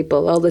supporting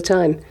people all the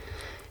time.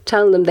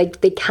 Telling them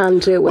they can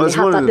do it when they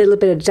have that little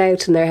bit of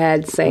doubt in their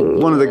head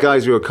saying... One of the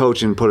guys we were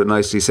coaching put it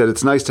nicely. He said,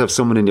 it's nice to have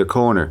someone in your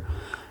corner.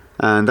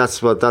 And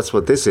that's what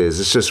this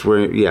is. It's just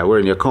we're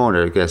in your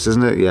corner, I guess,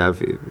 isn't it? Yeah,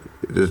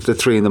 the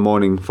 3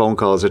 a.m. phone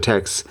calls or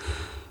texts.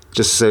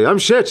 Just say, I'm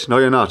shit. No,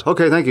 you're not.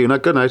 Okay, thank you.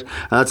 Good night.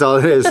 And that's all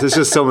it is. It's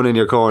just someone in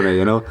your corner,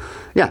 you know.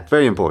 Yeah,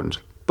 very important.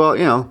 But,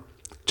 you know,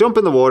 jump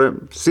in the water,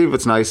 see if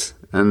it's nice.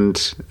 And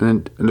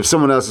if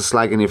someone else is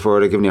slagging you for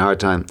it or giving you a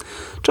hard time,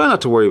 try not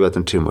to worry about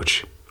them too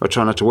much. Or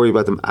try not to worry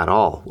about them at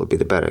all would be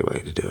the better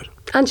way to do it.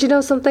 And you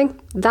know something?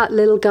 That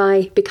little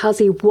guy, because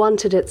he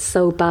wanted it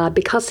so bad,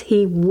 because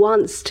he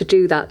wants to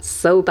do that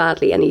so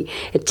badly, and he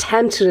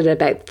attempted it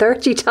about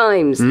 30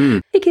 times,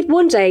 he could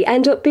one day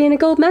end up being a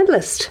gold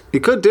medalist.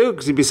 He could do,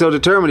 because he'd be so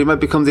determined he might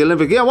become the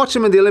Olympic. Yeah, watch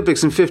him in the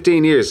Olympics in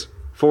 15 years.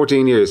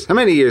 14 years. How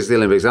many years the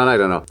Olympics? I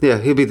don't know. Yeah,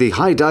 he'll be the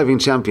high diving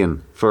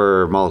champion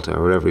for Malta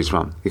or wherever he's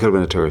from. He could have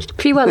been a tourist.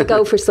 If you want to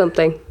go for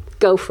something,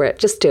 go for it.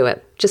 Just do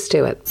it. Just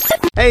do it.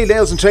 Hey,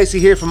 Nails and Tracy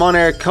here from On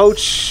Air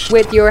Coach.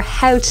 With your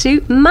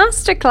how-to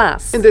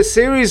masterclass. In this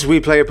series,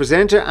 we play a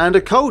presenter and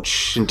a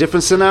coach in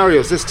different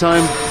scenarios. This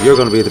time, you're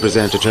going to be the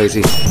presenter,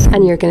 Tracy.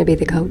 And you're going to be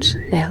the coach,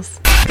 Nails.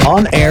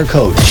 On Air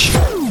Coach.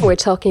 We're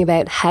talking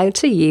about how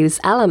to use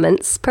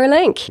elements per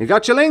link. You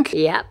got your link?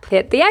 Yep.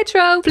 Hit the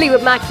outro.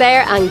 Fleetwood Mac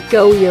there and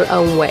go your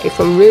own way.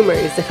 From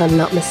Rumours, if I'm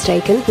not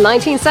mistaken.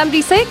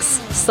 1976.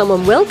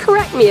 Someone will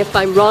correct me if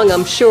I'm wrong,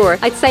 I'm sure.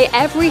 I'd say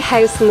every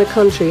house in the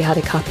country had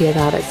a copy of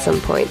that at some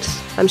point.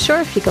 I'm sure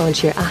if you go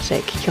into your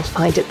attic, you'll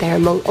find it there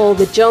among all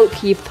the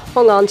junk you've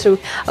hung on to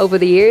over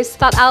the years.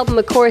 That album,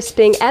 of course,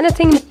 being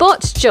anything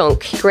but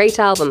junk. Great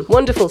album.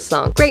 Wonderful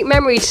song. Great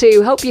memory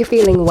too. Hope you're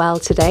feeling well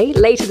today.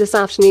 Later this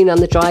afternoon on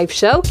The Drive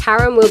Show,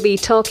 Karen will be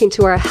talking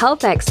to our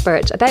health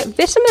expert about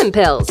vitamin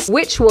pills.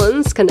 Which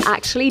ones can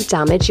actually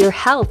damage your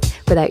health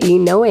without you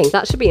knowing?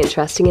 That should be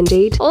interesting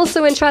indeed.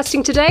 Also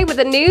interesting today with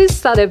the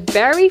news that a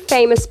very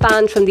famous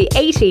band from the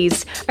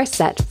 80s are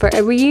set for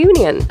a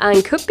reunion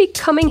and could be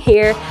coming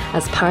here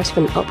as part of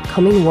an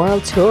upcoming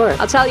world tour.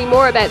 I'll tell you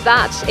more about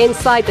that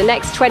inside the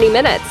next 20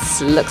 minutes.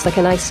 Looks like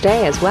a nice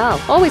day as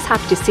well. Always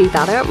happy to see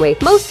that, aren't we?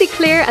 Mostly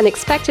clear and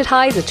expected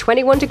highs of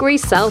 21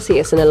 degrees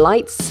Celsius and a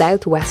light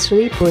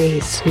southwesterly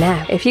breeze.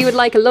 Now, If you would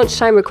like a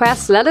lunchtime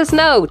request, let us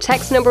know.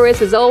 Text number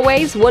is, as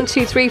always,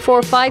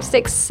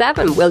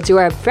 12345667. We'll do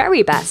our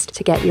very best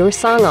to get your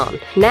song on.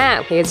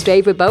 Now, here's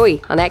David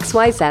Bowie on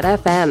XYZ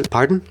FM.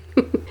 Pardon?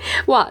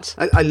 What?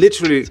 I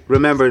literally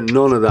remember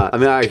none of that. I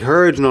mean, I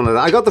heard none of that.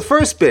 I got the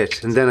first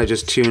bit and then I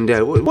just tuned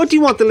out. What do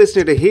you want the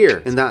listener to hear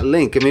in that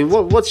link? I mean,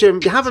 what's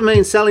you have a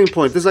main selling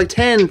point? There's like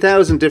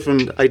 10,000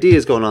 different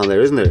ideas going on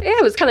there, isn't there? Yeah,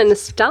 it was kind of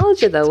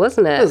nostalgia though,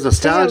 wasn't it? It was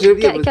nostalgia.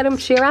 Get them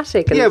to your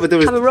attic and but there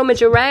was, have a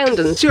rummage around.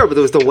 And sure, but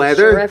there was the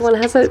weather. Sure,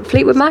 everyone has a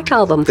Fleetwood Mac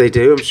album. They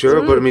do, I'm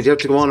sure, but I mean, you have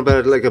to go on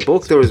about it like a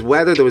book. There was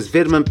weather, there was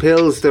vitamin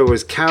pills, there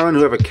was Karen,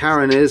 whoever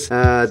Karen is,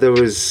 there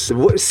was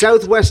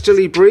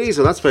southwesterly breeze,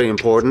 well, that's very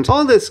important.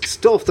 All this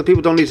stuff that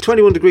people don't need.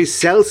 21 degrees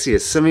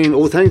Celsius. I mean,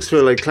 thanks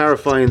for like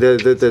clarifying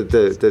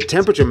the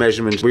temperature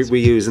measurement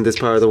we use in this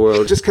part of the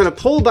world. Just kind of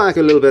pull back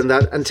a little bit on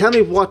that and tell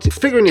me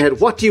figure in your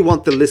head, what do you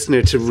want the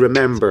listener to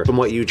remember from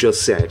what you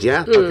just said,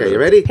 yeah? Okay, you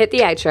ready? Hit the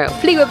outro.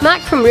 Fleetwood Mac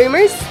from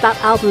Rumours. That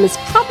album is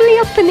probably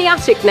up in the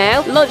attic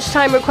now.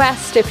 Lunchtime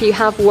request, if you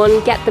have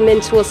one, get them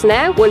into us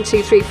now.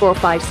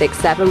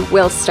 12345667.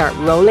 We'll start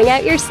rolling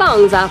out your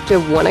songs after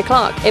 1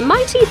 o'clock. It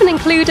might even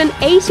include an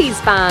 80s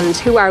band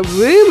who are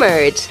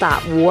rumoured,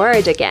 that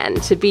word again,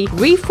 to be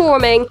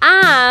reforming,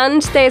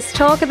 and there's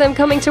talk of them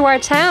coming to our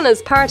town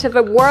as part of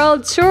a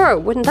world tour.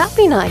 Wouldn't that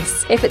be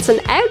nice? If it's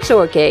an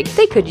outdoor gig,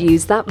 they could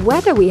use that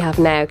weather we have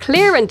now.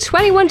 Clear and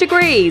 21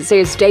 degrees.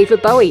 Here's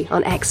David Bowie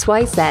on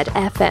XYZ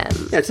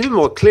FM. Yeah, it's a bit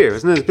more clear,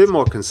 isn't it? It's a bit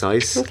more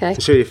concise. Okay. I'm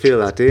sure you feel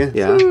that, do you?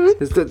 Yeah.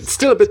 There's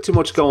still a bit too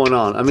much going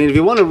on. I mean, if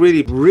you want to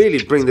really,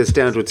 really bring this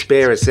down to its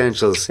bare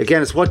essentials,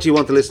 again, it's what do you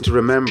want the listener to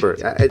remember?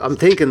 I'm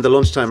thinking the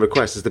lunchtime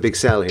request is the big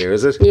sell here,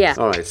 is it? Yeah.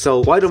 All right,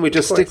 so why don't we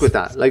just stick with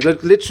that? Like,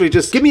 literally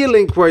just give me a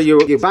link where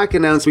you back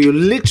announce where you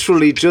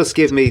literally just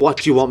give me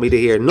what you want me to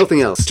hear,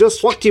 nothing else.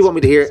 Just what do you want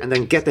me to hear, and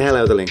then get the hell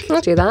out of the link.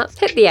 I'll do that.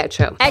 Hit the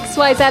outro.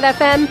 XYZ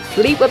FM,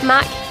 Fleetwood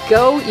Mac,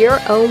 go your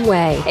own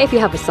way. If you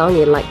have a song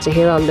you'd like to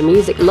hear on the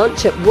Music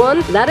Lunch at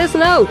 1, let us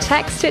know.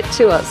 Text it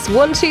to us,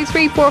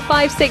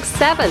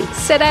 12345667.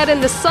 Sit out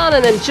in the sun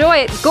and enjoy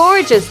it.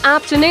 Gorgeous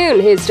afternoon.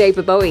 Here's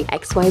David Bowie,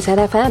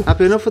 XYZ FM.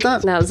 Happy enough with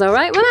that? That was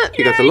alright, wasn't it?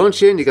 You got the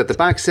lunch in, you got the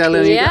back sell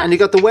in, and you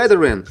got the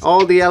weather in.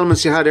 All the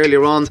elements you had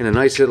earlier on in a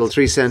nice little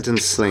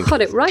 3-sentence link.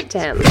 Put it right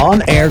down.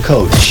 On Air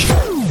Coach.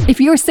 If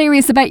you're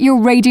serious about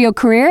your radio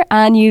career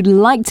and you'd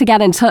like to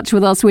get in touch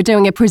with us, we're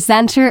doing a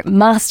presenter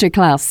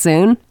masterclass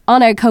soon.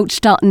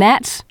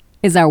 onaircoach.net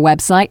is our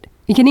website.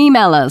 You can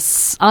email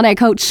us,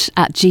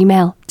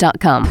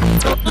 onaircoach@gmail.com.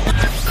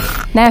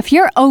 Now, if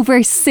you're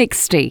over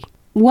 60,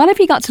 what have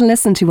you got to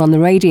listen to on the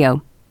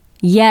radio?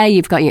 Yeah,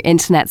 you've got your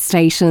internet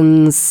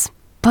stations,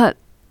 but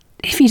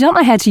if you don't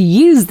know how to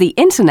use the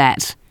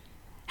internet,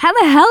 how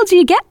the hell do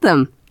you get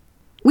them?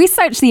 We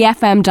searched the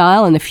FM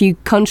dial in a few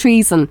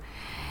countries and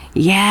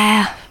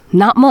yeah,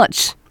 not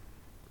much.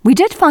 We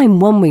did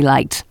find one we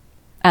liked.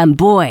 And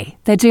boy,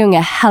 they're doing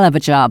a hell of a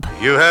job.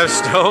 You have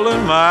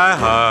stolen my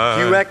heart.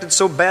 You acted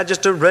so bad,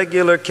 just a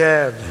regular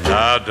cad.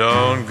 Now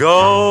don't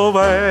go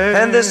away.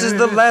 And this is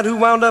the lad who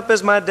wound up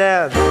as my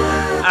dad.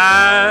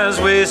 As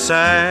we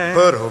sang,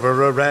 put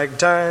over a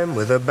ragtime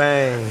with a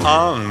bang.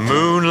 On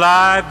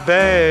Moonlight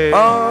Bay.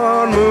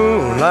 On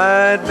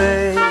Moonlight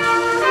Bay.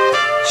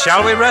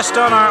 Shall we rest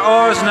on our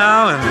oars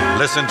now and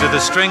listen to the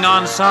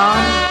string-on song?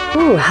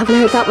 Ooh, haven't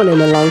heard that one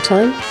in a long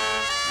time.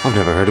 I've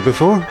never heard it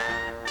before.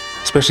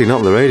 Especially not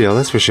on the radio,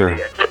 that's for sure.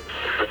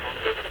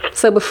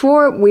 So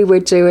before we were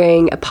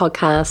doing a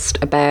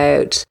podcast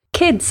about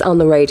kids on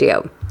the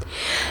radio.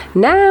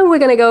 Now we're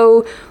going to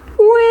go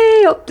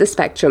way up the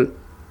spectrum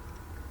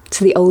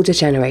to the older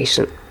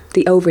generation,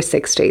 the over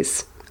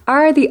 60s.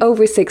 Are the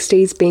over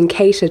 60s being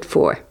catered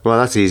for? Well,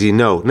 that's easy.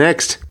 No.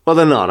 Next. Well,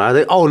 they're not, are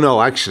they? Oh,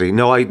 no, actually.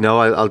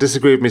 I'll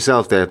disagree with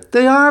myself there.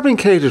 They are being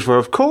catered for,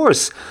 of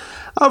course.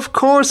 Of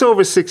course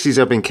over 60s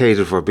are being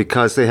catered for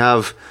because they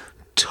have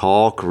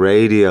talk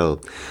radio,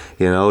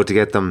 you know, to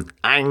get them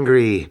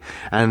angry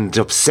and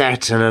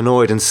upset and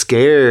annoyed and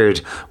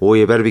scared. Oh,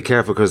 you better be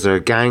careful because there are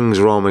gangs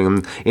roaming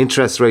and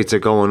interest rates are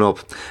going up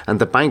and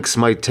the banks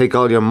might take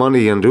all your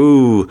money and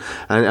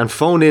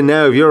phone in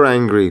now if you're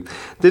angry.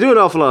 They do an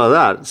awful lot of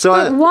that. So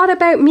but what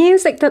about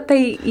music that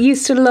they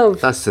used to love?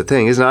 That's the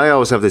thing, isn't it? I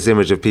always have this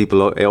image of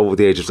people over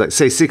the age of, like,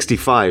 say,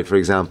 65, for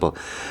example.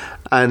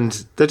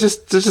 And they're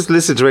just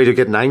listening to radio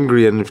getting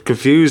angry and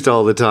confused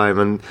all the time.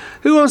 And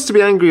who wants to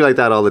be angry like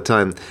that all the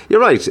time? You're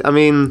right. I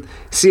mean,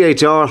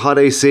 CHR, Hot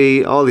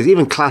AC, all these,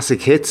 even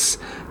classic hits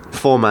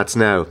formats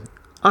now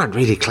aren't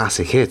really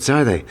classic hits,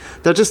 are they?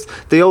 They're just,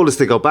 the oldest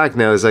they go back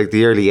now is like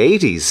the early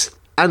 80s.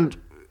 And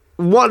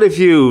what if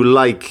you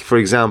like, for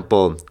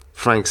example,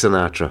 Frank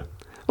Sinatra?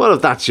 What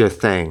if that's your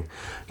thing?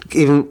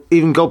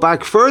 Even go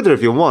back further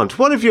if you want.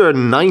 What if you're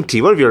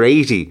 90? What if you're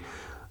 80?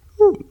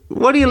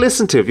 What do you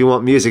listen to if you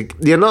want music?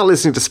 You're not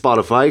listening to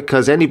Spotify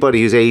because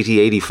anybody who's 80,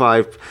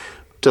 85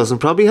 doesn't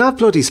probably have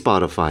bloody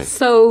Spotify.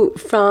 So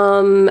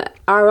from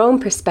our own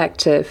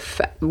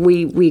perspective,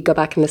 we go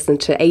back and listen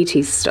to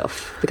 80s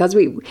stuff because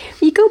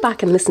you go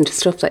back and listen to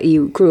stuff that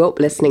you grew up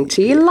listening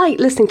to. You like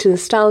listening to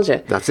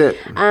nostalgia. That's it.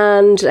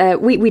 And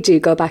we do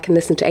go back and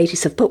listen to 80s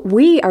stuff, but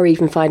we are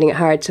even finding it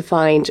hard to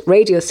find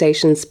radio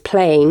stations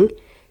playing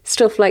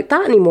stuff like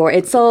that anymore.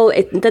 It's all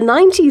the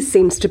 90s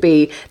seems to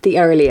be the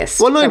earliest.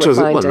 Well,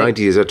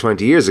 90s are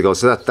 20 years ago,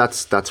 so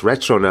that's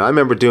retro now. I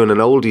remember doing an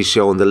oldies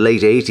show in the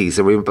late 80s,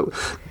 and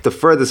the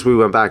furthest we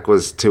went back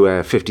was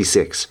to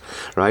 56,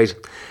 right?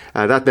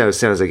 That now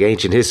sounds like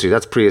ancient history.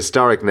 That's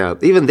prehistoric now.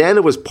 Even then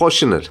it was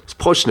pushing it.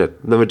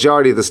 The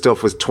majority of the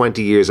stuff was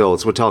 20 years old.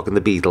 So we're talking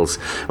the Beatles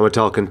and we're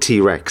talking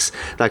T-Rex,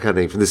 that kind of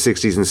thing from the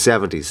 60s and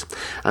 70s.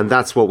 And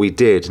that's what we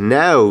did.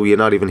 Now you're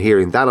not even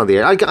hearing that on the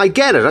air. I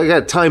get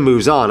it. Time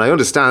moves on. I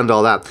understand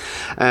all that.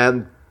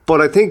 But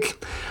I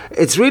think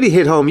it's really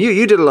hit home.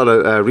 You did a lot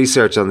of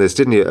research on this,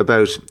 didn't you,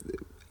 about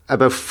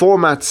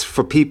formats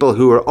for people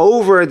who are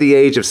over the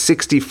age of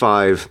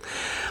 65.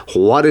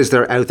 What is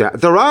there out there?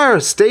 There are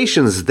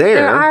stations there.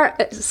 There are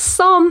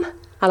some,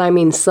 and I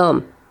mean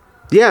some.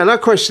 Yeah, and our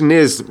question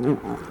is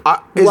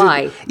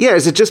why?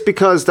 Is it just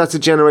because that's a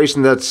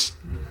generation that's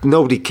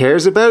nobody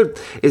cares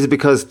about? Is it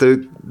because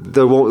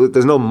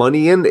there's no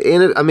money in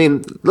it? I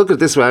mean, look at it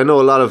this way. I know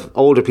a lot of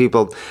older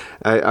people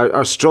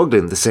are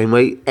struggling the same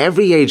way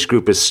every age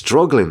group is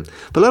struggling.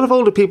 But a lot of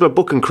older people are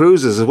booking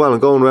cruises as well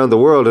and going around the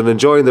world and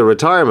enjoying their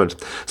retirement.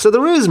 So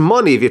there is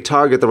money if you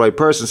target the right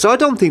person. So I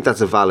don't think that's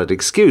a valid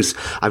excuse.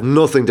 I've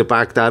nothing to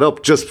back that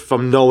up just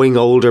from knowing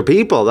older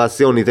people. That's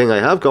the only thing I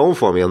have going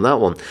for me on that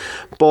one.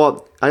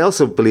 But I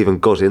also believe in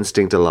gut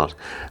instinct a lot.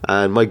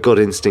 And my gut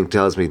instinct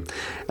tells me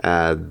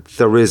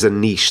there is a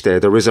niche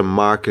there. There is a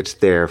market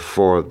there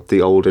for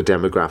the older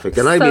demographic.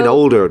 And I mean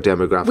older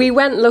demographic. We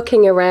went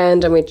looking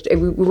around and we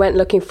went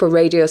looking for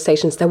radio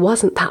stations. There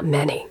wasn't that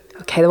many.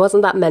 Okay, there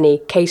wasn't that many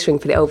catering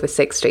for the over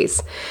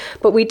 60s.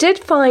 But we did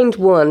find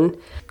one,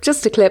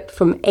 just a clip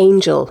from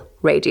Angel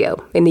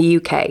Radio in the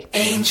UK.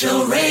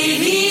 Angel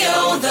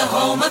Radio, the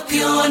home of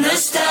pure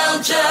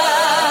nostalgia.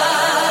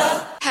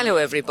 Hello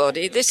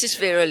everybody, this is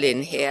Vera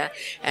Lynn here,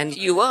 and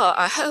you are,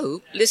 I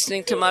hope,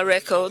 listening to my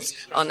records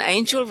on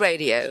Angel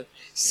Radio.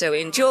 So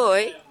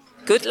enjoy.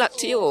 Good luck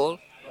to you all.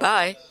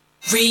 Bye.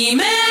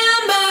 Remember,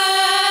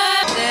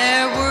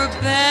 there were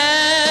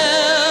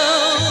bells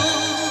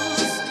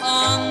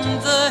on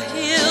the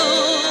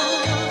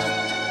hill,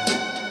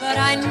 but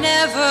I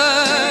never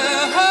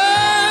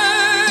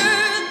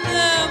heard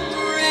them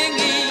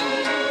ringing.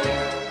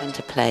 And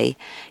to play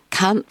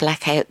Can't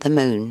Black Out the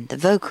Moon. The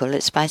vocal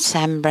is by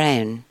Sam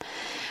Brown.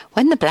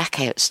 When the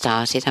blackout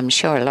started, I'm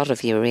sure a lot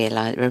of you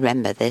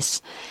remember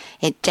this,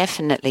 it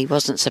definitely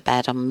wasn't so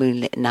bad on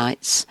moonlit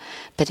nights,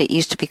 but it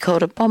used to be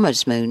called a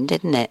bomber's moon,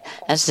 didn't it?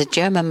 As the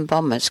German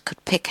bombers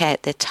could pick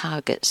out their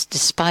targets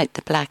despite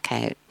the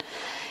blackout.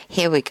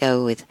 Here we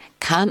go with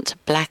Can't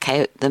Black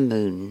Out the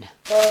Moon.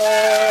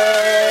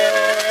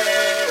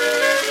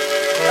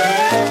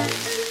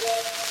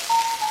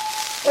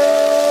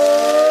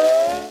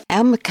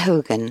 Alma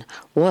Cogan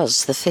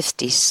was the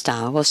 50s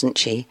star, wasn't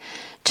she?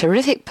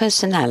 Terrific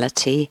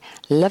personality,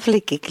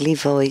 lovely giggly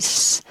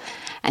voice,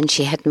 and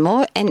she had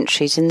more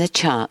entries in the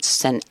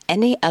charts than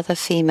any other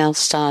female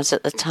stars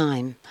at the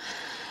time.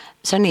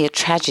 It's only a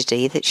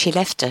tragedy that she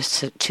left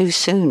us too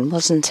soon,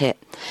 wasn't it?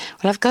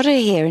 Well, I've got her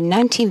here in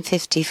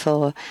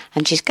 1954,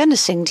 and she's going to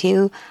sing to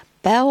you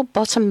Bell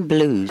Bottom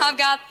Blues. I've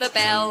got the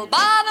bell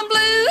bottom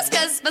blues,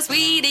 'cause my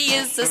sweetie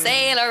is a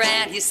sailor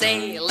and he's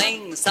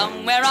sailing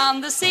somewhere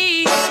on the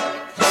sea.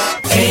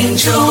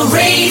 Angel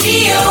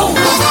Radio.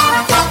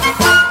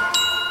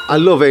 I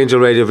love Angel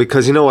Radio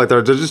because, you know what,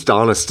 they're just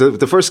honest.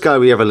 The first guy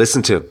we ever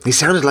listened to, he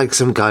sounded like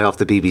some guy off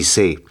the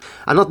BBC.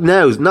 And not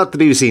the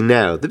BBC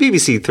now, the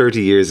BBC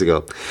 30 years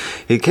ago.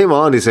 He came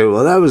on, he said,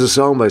 well, that was a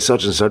song by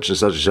such and such and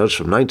such and such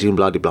from 19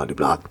 blah blah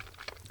blah.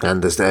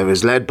 And it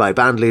was led by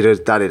band leaders,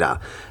 da-da-da.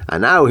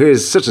 And now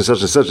here's such and such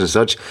and such and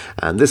such.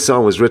 And this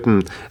song was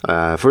written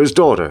for his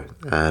daughter.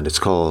 And it's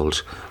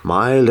called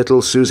My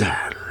Little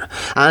Suzanne.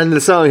 And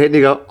the song hit and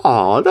you go,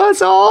 oh,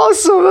 that's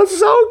awesome. That's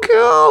so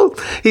cool.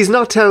 He's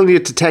not telling you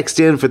to text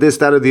in for this,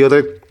 that or the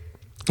other.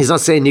 He's not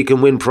saying you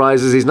can win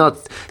prizes. He's not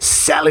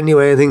selling you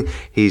anything.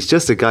 He's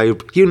just a guy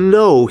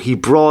who, he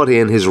brought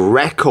in his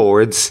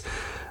records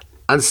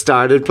and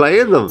started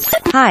playing them.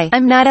 Hi,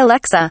 I'm not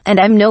Alexa, and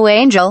I'm no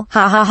angel.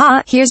 Ha ha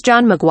ha. Here's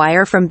John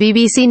Maguire from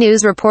BBC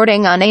News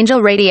reporting on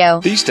Angel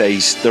Radio. These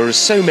days, there are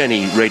so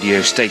many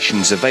radio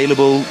stations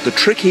available, the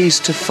trick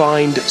is to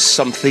find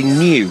something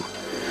new.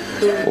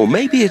 Or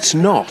maybe it's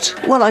not.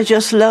 Well, I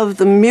just love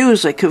the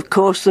music, of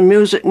course. The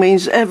music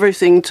means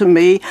everything to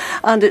me,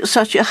 and it's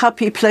such a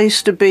happy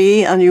place to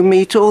be, and you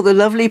meet all the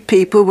lovely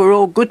people. We're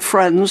all good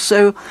friends,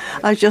 so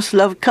I just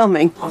love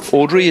coming.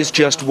 Audrey is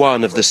just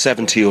one of the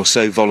 70 or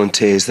so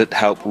volunteers that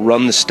help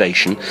run the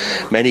station.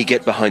 Many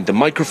get behind the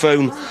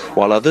microphone,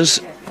 while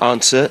others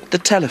answer the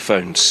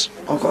telephones.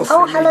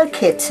 Oh, hello,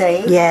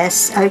 Kitty.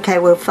 Yes, OK,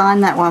 we'll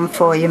find that one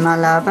for you, my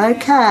love.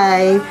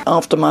 OK.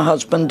 After my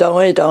husband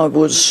died, I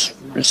was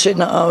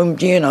sitting at home,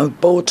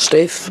 bored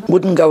stiff,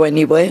 wouldn't go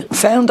anywhere.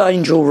 Found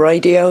Angel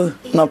Radio,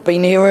 and I've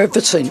been here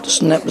ever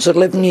since, and that was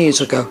 11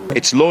 years ago.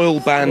 Its loyal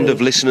band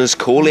of listeners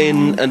call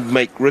in and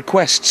make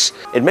requests.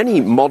 In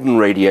many modern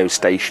radio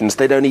stations,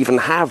 they don't even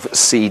have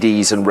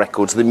CDs and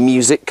records. The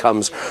music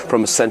comes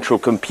from a central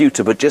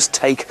computer, but just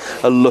take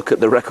a look at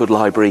the record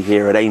library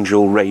here at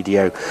Angel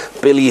Radio.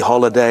 Billie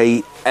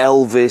Holiday,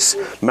 Elvis,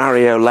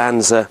 Mario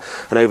Lanza,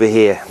 and over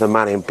here, the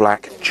man in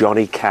black,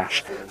 Johnny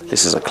Cash.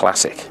 This is a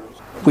classic.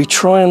 We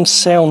try and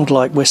sound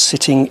like we're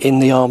sitting in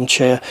the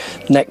armchair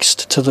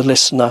next to the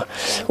listener.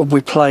 We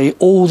play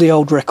all the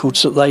old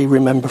records that they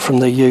remember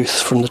from their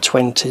youth, from the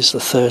 20s, the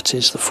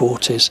 30s, the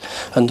 40s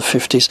and the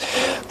 50s.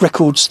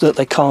 Records that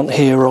they can't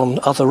hear on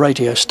other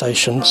radio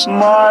stations.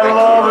 My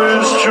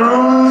love is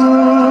true.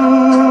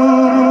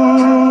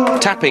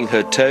 Tapping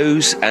her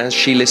toes as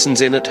she listens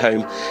in at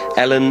home,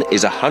 Ellen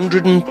is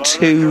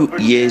 102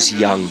 years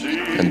young,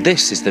 and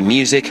this is the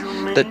music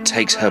that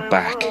takes her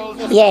back.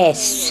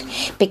 Yes,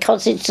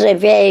 because it's the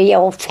very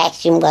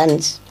old-fashioned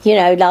ones,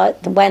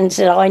 like the ones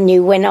that I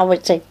knew when I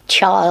was a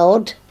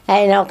child.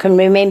 And I can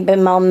remember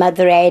my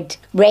mother had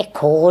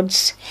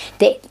records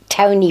that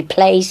Tony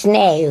plays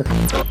now.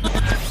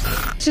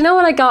 Do you know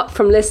what I got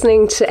from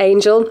listening to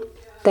Angel?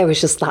 There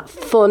was just that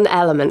fun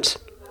element.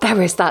 There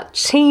was that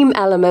team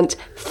element,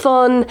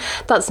 fun,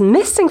 that's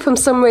missing from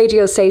some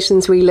radio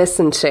stations we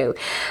listen to.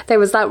 There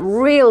was that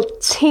real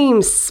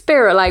team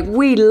spirit, like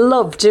we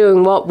love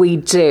doing what we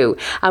do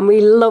and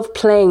we love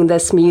playing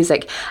this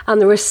music.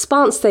 And the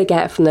response they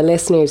get from the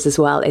listeners as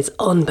well is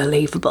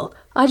unbelievable.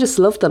 I just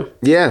love them.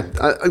 Yeah,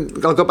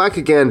 I'll go back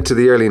again to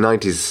the early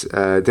 90s.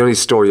 The only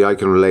story I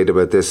can relate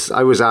about this,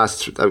 I was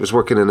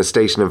working in a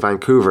station in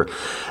Vancouver,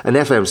 an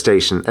FM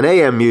station. An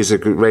AM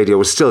music radio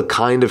was still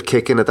kind of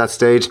kicking at that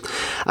stage.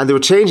 And they were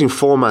changing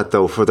format,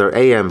 though, for their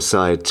AM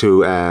side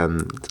to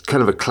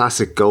kind of a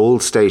classic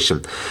gold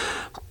station.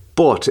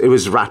 But it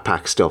was Rat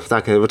Pack stuff.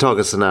 We're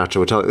talking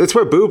Sinatra. It's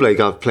where Bublé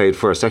got played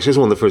first. Actually, he was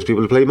one of the first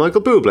people to play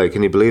Michael Bublé.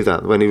 Can you believe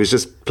that? When he was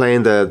just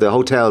playing the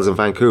hotels in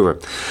Vancouver.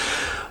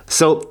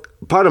 So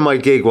part of my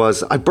gig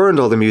was I burned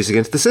all the music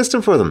into the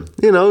system for them.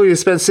 You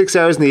spend 6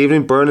 hours in the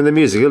evening burning the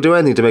music. You'll do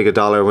anything to make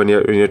 $1 when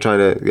you're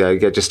trying to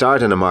get your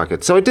start in a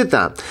market. So I did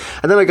that.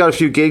 And then I got a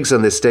few gigs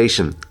on this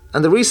station.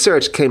 And the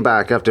research came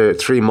back after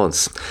 3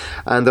 months.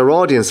 And their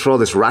audience for all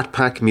this Rat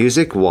Pack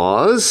music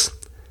was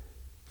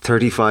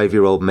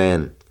 35-year-old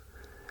men.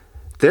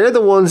 They're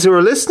the ones who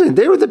were listening.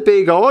 They were the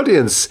big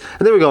audience.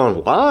 And they were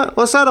going, what?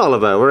 What's that all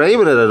about? We're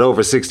aiming it at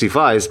over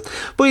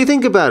 65s. But you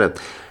think about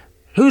it.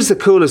 Who's the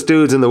coolest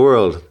dudes in the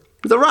world?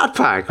 The Rat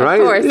Pack, right?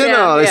 Of course,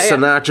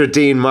 Sinatra,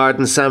 Dean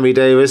Martin, Sammy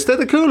Davis. They're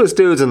the coolest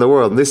dudes in the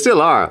world, and they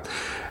still are.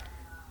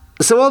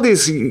 So all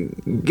these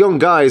young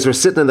guys were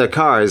sitting in their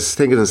cars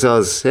thinking to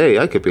themselves, hey,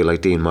 I could be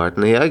like Dean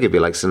Martin. Hey, I could be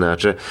like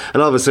Sinatra.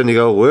 And all of a sudden you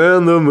go,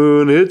 when the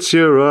moon hits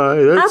your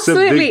eye, that's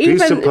absolutely. a big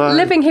piece of pie.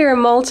 Living here in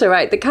Malta,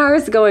 right, the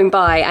cars going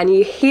by and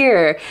you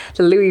hear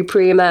the Louis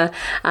Prima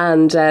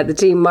and the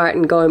Dean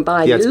Martin going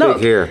by. Yeah, it's big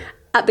here.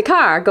 At the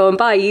car going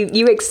by,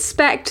 you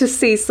expect to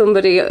see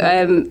somebody in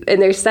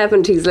their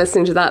 70s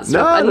listening to that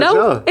stuff.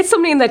 No, it's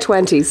somebody in their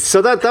 20s.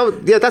 So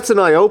that's an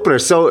eye opener.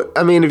 So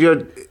I mean, if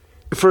you're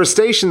for a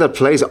station that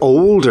plays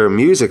older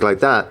music like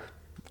that,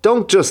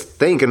 don't just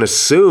think and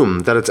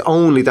assume that it's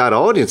only that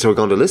audience who are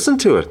going to listen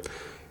to it.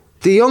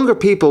 The younger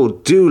people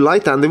do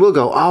like that, and they will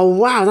go, oh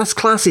wow, that's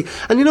classy.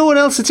 And you know what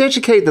else? It's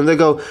educating them. They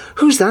go,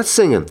 who's that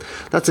singing?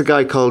 That's a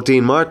guy called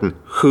Dean Martin.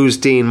 Who's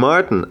Dean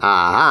Martin?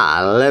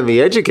 Let me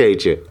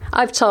educate you.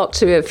 I've talked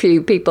to a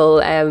few people,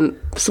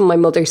 some of my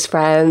mother's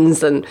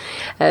friends, and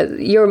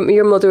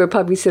your mother would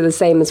probably say the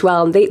same as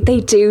well. And they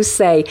do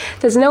say,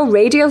 there's no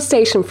radio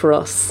station for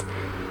us.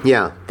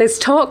 Yeah. There's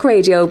talk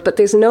radio, but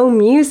there's no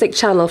music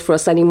channel for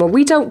us anymore.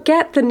 We don't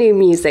get the new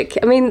music.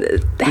 I mean,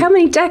 how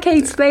many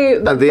decades of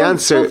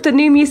the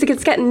new music,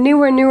 it's getting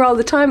newer and newer all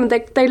the time, and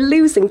they're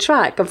losing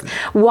track of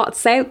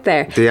what's out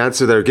there. The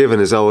answer they're given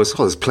is always,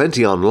 there's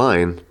plenty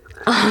online.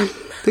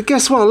 But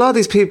guess what? A lot of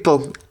these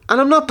people, and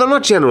I'm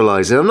not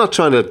generalising, I'm not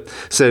trying to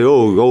say,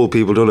 old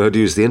people don't know how to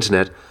use the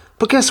internet.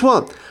 But guess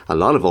what? A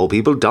lot of old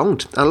people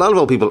don't. And a lot of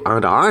old people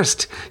aren't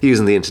arsed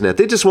using the internet.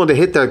 They just want to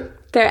hit their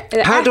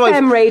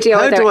FM radio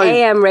or their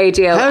AM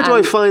radio. How do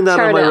I find that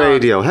on my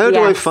radio? How do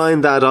I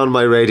find that on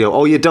my radio?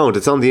 Oh, you don't.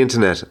 It's on the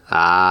internet.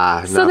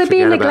 So they're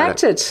being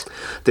neglected.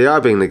 They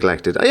are being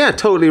neglected. Oh, yeah,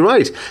 totally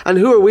right. And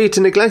who are we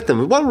to neglect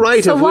them? What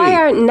right have we? So why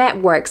aren't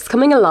networks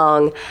coming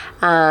along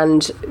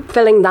and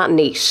filling that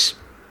niche?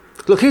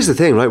 Look, here's the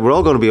thing, right? We're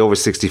all going to be over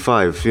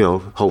 65.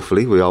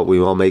 Hopefully we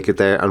all make it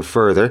there and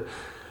further.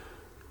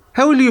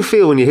 How will you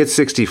feel when you hit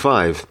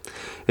 65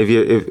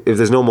 if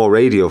there's no more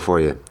radio for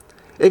you?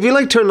 If you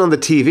like turning on the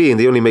TV and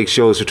they only make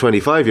shows for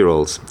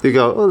 25-year-olds, you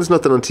go, there's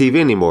nothing on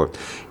TV anymore.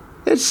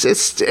 It's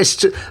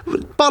just,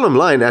 bottom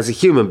line, as a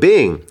human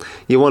being,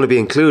 you want to be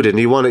included and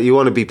you want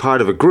to be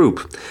part of a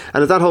group.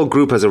 And if that whole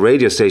group has a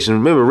radio station,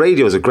 remember,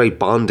 radio is a great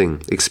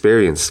bonding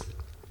experience.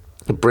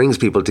 It brings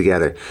people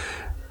together.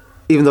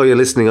 even though you're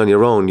listening on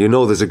your own, you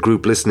know there's a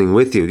group listening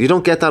with you. You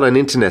don't get that on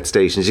internet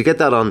stations. You get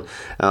that on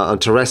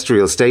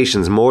terrestrial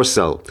stations more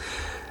so.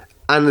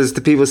 And as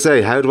the people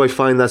say, how do I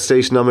find that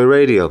station on my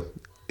radio?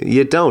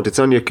 You don't. It's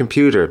on your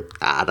computer.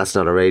 That's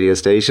not a radio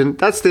station.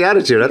 That's the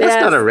attitude.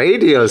 That's not a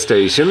radio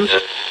station.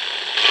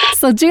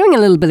 So doing a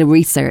little bit of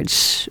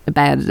research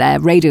about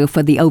radio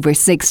for the over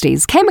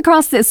 60s, came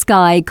across this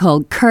guy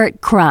called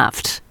Kurt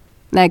Kraft.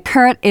 Now,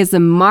 Kurt is a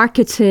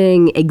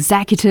marketing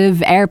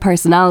executive, air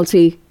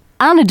personality,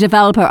 and a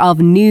developer of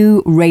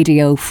new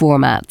radio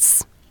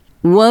formats.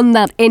 One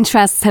that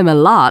interests him a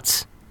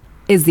lot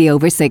is the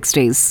over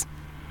 60s.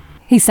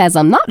 He says,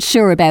 I'm not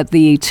sure about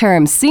the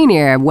term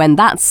senior when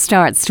that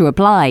starts to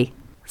apply.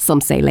 Some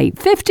say late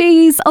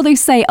 50s, others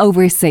say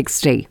over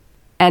 60.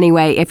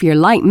 Anyway, if you're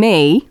like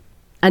me,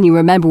 and you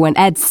remember when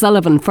Ed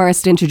Sullivan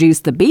first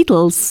introduced the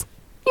Beatles,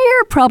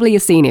 you're probably a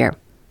senior.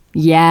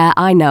 Yeah,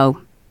 I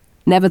know.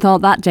 Never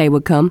thought that day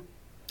would come.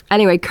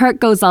 Anyway, Kurt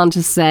goes on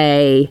to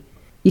say,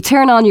 you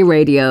turn on your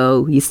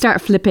radio, you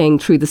start flipping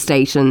through the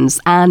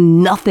stations,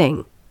 and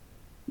nothing.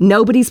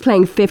 Nobody's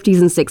playing 50s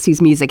and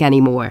 60s music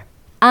anymore.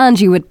 And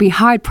you would be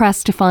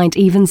hard-pressed to find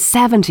even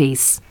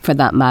 70s, for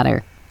that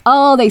matter.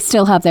 Oh, they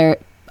still have their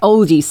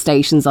oldie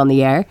stations on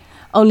the air.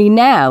 Only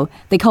now,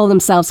 they call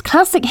themselves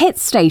classic hit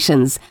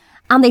stations,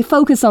 and they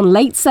focus on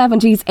late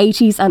 70s,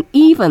 80s, and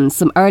even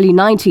some early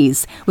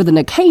 90s, with an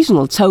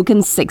occasional token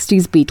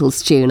 60s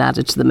Beatles tune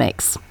added to the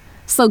mix.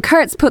 So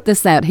Kurt's put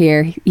this out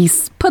here.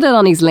 He's put it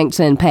on his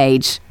LinkedIn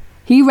page.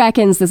 He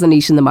reckons there's a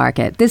niche in the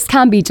market. This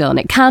can be done.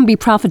 It can be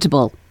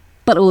profitable.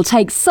 But it will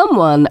take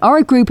someone or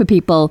a group of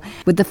people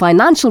with the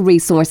financial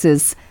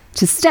resources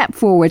to step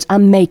forward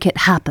and make it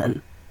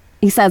happen.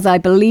 He says, I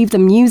believe the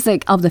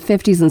music of the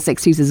 50s and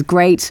 60s is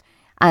great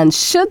and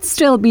should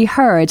still be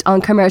heard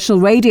on commercial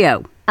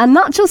radio. And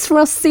not just for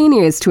us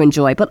seniors to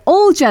enjoy, but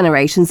all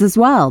generations as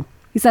well.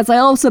 He says, I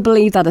also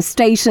believe that a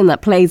station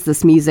that plays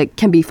this music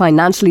can be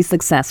financially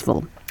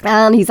successful.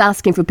 And he's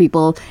asking for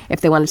people,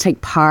 if they want to take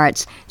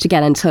part, to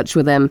get in touch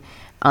with him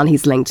on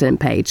his LinkedIn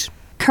page.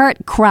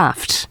 Kurt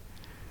Kraft.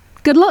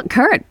 Good luck,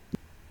 Kurt.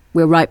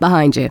 We're right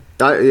behind you.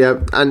 Yeah,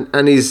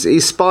 and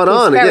he's spot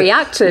on. He's very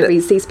active.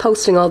 He's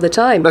posting all the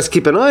time. Let's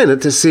keep an eye on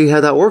it to see how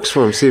that works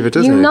for him, see if it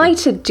does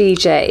United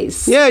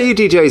DJs. Yeah, you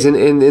DJs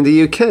in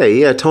the UK.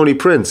 Yeah, Tony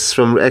Prince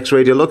from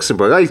X-Radio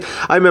Luxembourg.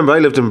 I remember I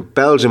lived in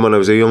Belgium when I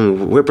was a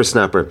young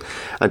whippersnapper,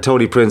 and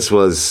Tony Prince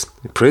was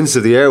Prince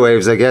of the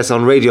airwaves, I guess,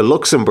 on Radio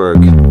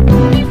Luxembourg.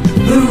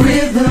 The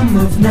rhythm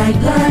of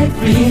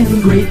nightlife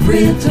in Great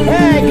Britain.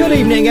 Hey, good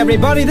evening,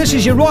 everybody. This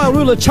is your royal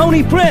ruler,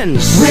 Tony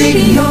Prince.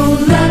 Radio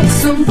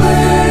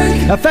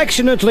Luxembourg.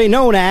 Affectionately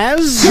known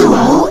as...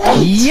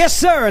 208. Yes,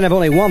 sir. And I've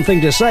only one thing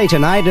to say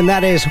tonight, and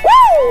that is...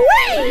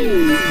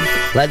 Woo-wee!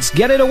 Let's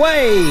get it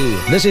away.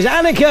 This is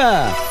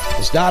Annika.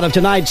 The start of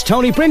tonight's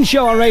Tony Prince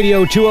Show on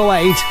Radio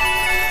 208.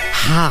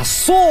 Ha,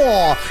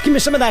 so. Give me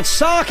some of that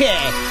sake.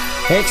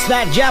 It's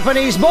that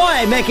Japanese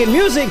boy making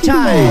music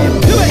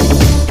time. Do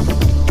it.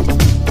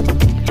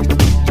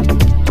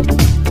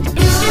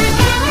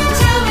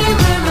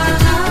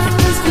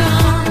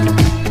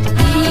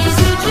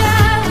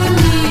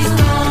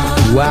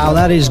 Wow,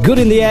 that is good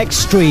in the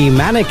extreme.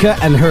 Annika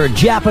and her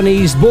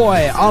Japanese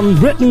boy on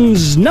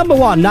Britain's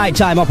 #1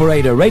 nighttime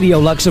operator, Radio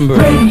Luxembourg.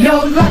 Radio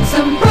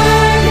Luxembourg.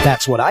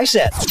 That's what I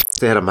said.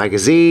 They had a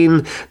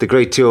magazine, the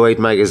Great 208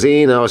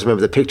 magazine. I always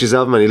remember the pictures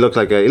of him, and he looked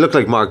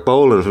like Mark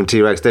Bolan from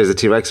T-Rex. There's a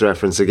T-Rex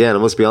reference again. I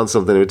must be on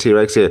something with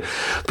T-Rex here,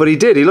 but he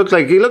did. He looked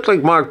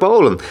like Mark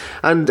Bolan,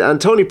 and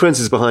Tony Prince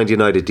is behind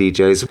United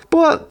DJs.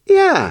 But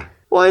yeah.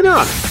 Why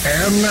not?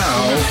 And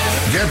now,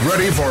 get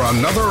ready for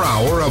another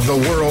hour of the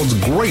world's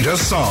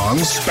greatest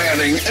songs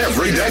spanning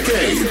every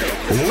decade.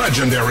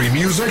 Legendary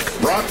music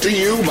brought to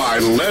you by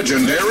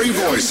legendary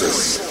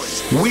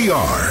voices. We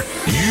are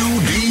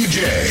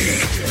UDJ,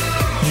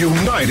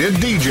 United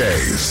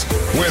DJs,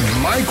 with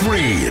Mike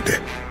Reed.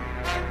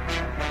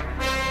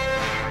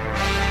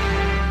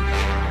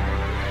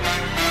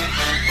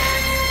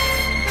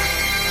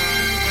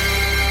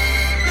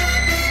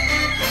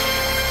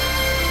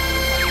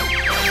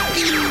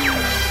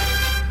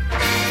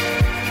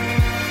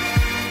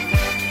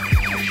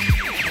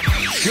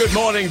 Good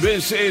morning,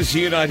 this is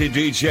United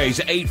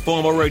DJs, 8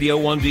 former Radio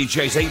 1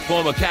 DJs, 8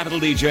 former Capital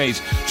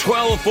DJs,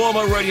 12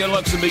 former Radio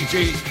Luxembourg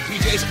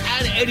DJs,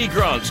 and Eddie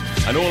Grant,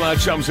 and all our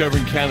chums over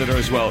in Canada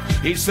as well.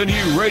 It's the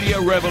new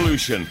Radio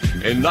Revolution.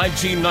 In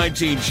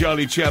 1919,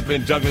 Charlie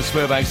Chaplin, Douglas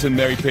Fairbanks, and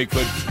Mary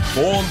Pickford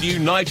formed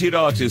United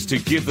Artists to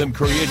give them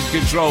creative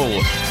control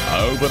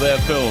over their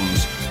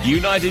films.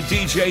 United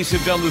DJs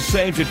have done the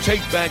same to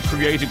take back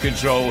creative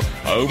control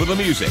over the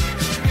music.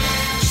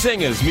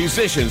 Singers,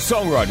 musicians,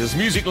 songwriters,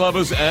 music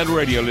lovers, and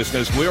radio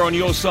listeners, we're on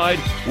your side.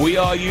 We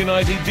are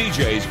United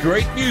DJs.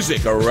 Great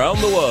music around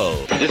the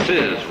world. This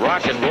is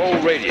Rock and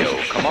Roll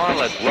Radio. Come on,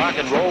 let's rock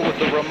and roll with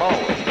the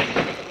Ramones.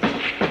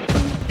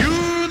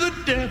 You're the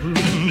devil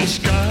in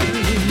disguise.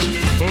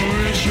 Oh,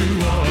 yes,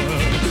 you are.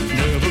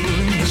 Devil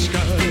in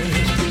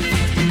disguise.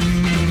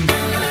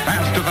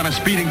 Faster than a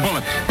speeding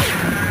bullet.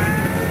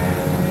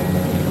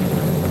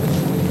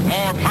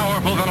 More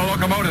powerful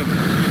rhythm.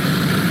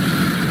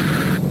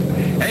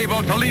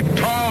 Able to leap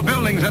tall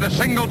buildings at a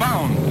single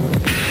bound.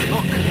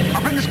 Look,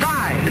 up in the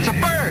sky, it's a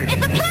bird.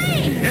 It's a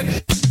plane.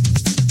 It's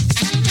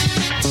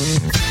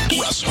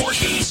Russ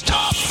Horton's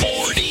Top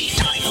 40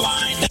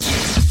 Timeline.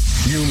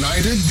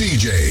 United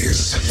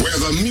DJs, where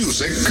the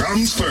music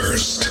comes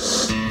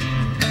first.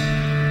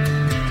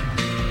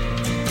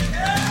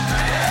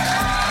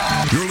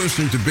 You're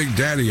listening to Big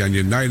Daddy on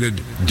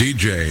United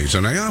DJs,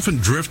 and I often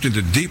drift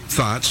into deep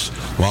thoughts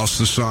whilst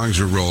the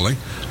songs are rolling.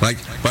 Like,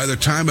 by the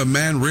time a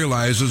man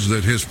realizes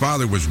that his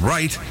father was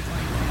right,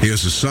 he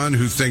has a son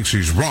who thinks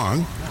he's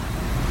wrong.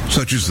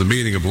 Such is the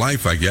meaning of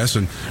life, I guess.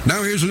 And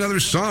now here's another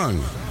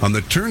song on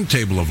the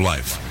turntable of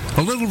life.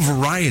 A little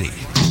variety.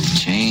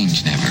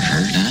 Change never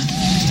hurt,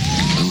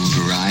 huh? A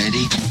little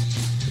variety.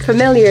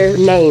 Familiar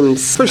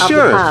names For of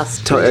sure. the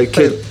past.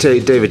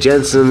 David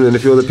Jensen and a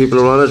few other people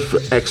are on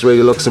it,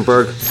 ex-Radio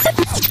Luxembourg.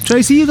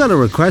 Tracy, you got a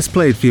request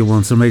played for you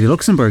once on Radio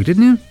Luxembourg,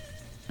 didn't you?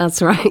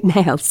 That's right,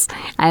 Nels.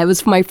 It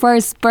was for my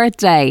first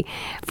birthday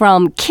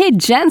from Kid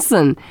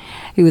Jensen,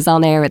 who was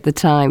on air at the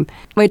time.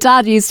 My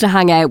dad used to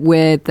hang out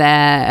with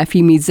a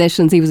few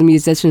musicians. He was a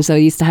musician, so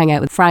he used to hang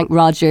out with Frank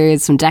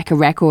Rogers from Decca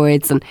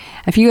Records and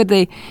a few of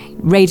the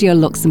Radio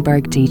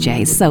Luxembourg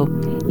DJs. So,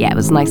 yeah, it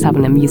was nice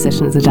having a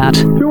musician as a dad.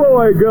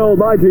 208 Girl,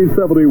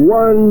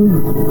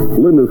 1971,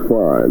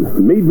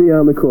 Lindisfarne. Meet me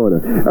on the corner.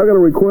 I got a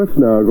request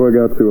now going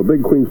out to a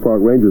big Queen's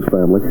Park Rangers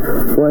family,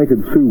 Frank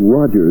and Sue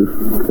Rogers,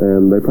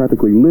 and they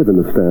practically live in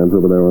the stands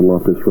over there on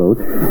Loftus Road.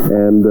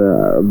 And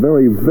a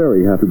very,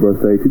 very happy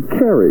birthday to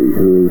Carrie,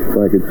 who is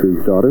Frank and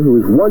Sue's daughter, who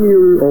is 1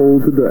 year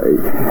old today.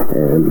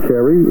 And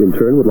Carrie, in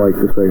turn, would like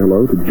to say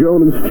hello to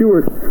Joan and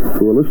Stuart,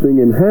 who are listening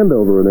in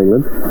Handover in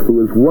England,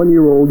 who is 1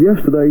 year old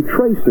yesterday,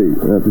 Tracy.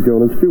 That's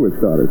Joan and Stuart's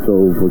daughter.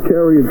 So for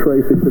Carrie and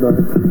Tracy tonight.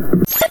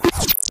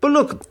 But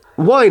look,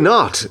 why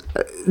not?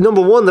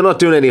 Number one, they're not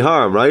doing any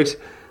harm, right?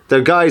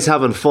 They're guys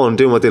having fun,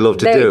 doing what they love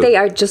to do. They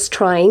are just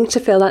trying to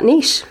fill that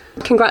niche.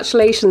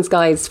 Congratulations,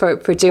 guys, for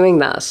doing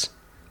that.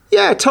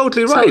 Yeah,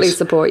 totally right. Totally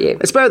support you.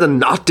 It's better than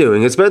not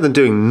doing. It's better than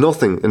doing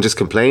nothing and just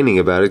complaining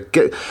about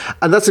it.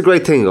 And that's a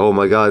great thing. Oh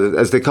my God,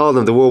 as they call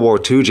them, the World War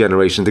II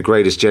generation, the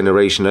greatest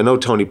generation. I know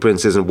Tony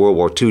Prince isn't World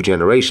War II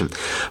generation,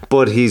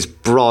 but he's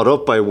brought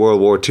up by World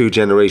War II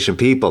generation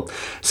people.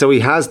 So he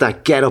has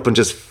that get up and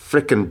just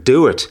frickin'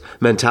 do it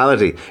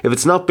mentality. If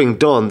it's not being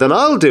done, then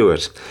I'll do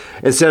it.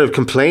 Instead of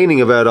complaining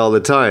about it all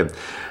the time.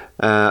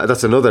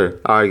 That's another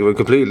argument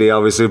completely,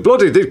 obviously.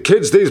 The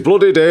kids these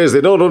bloody days,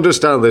 they don't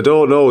understand, they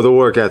don't know the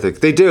work ethic.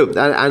 They do,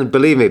 and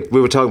believe me,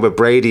 we were talking about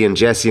Brady and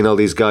Jesse and all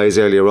these guys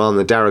earlier on,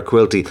 and Dara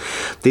Quilty,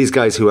 these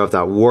guys who have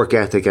that work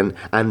ethic and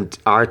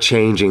are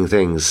changing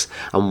things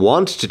and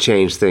want to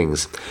change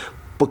things.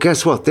 But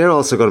guess what? They're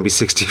also going to be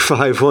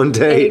 65 one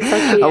day.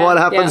 Exactly, and what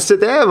happens to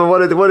them, and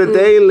what do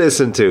they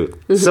listen to?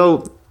 Mm-hmm.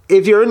 So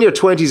if you're in your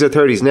 20s or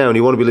 30s now and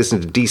you want to be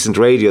listening to decent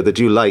radio that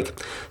you like,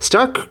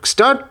 start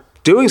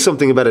doing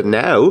something about it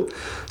now,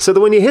 so that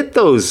when you hit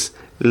those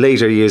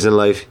later years in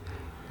life,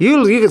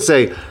 you can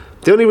say,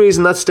 the only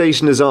reason that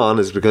station is on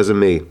is because of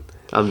me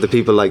and the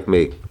people like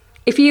me.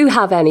 If you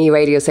have any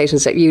radio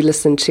stations that you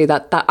listen to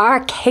that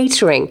are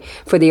catering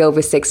for the over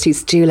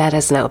 60s, do let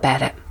us know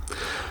about it.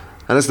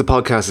 And as the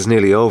podcast is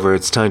nearly over,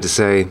 it's time to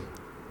say,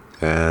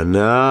 and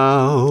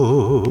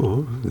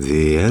now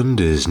the end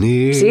is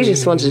near. So you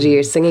just want to do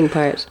your singing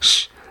part.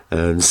 Shh.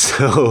 And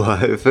so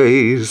I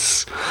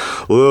face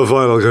the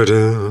final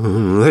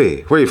curtain.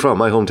 Hey, where are you from?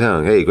 My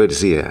hometown. Hey, great to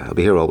see you. I'll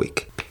be here all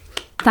week.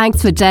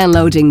 Thanks for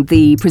downloading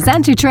the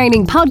Presenter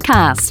Training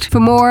Podcast.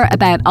 For more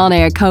about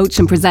On-Air Coach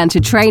and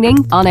Presenter Training,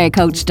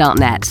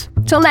 onaircoach.net.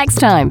 Till next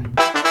time.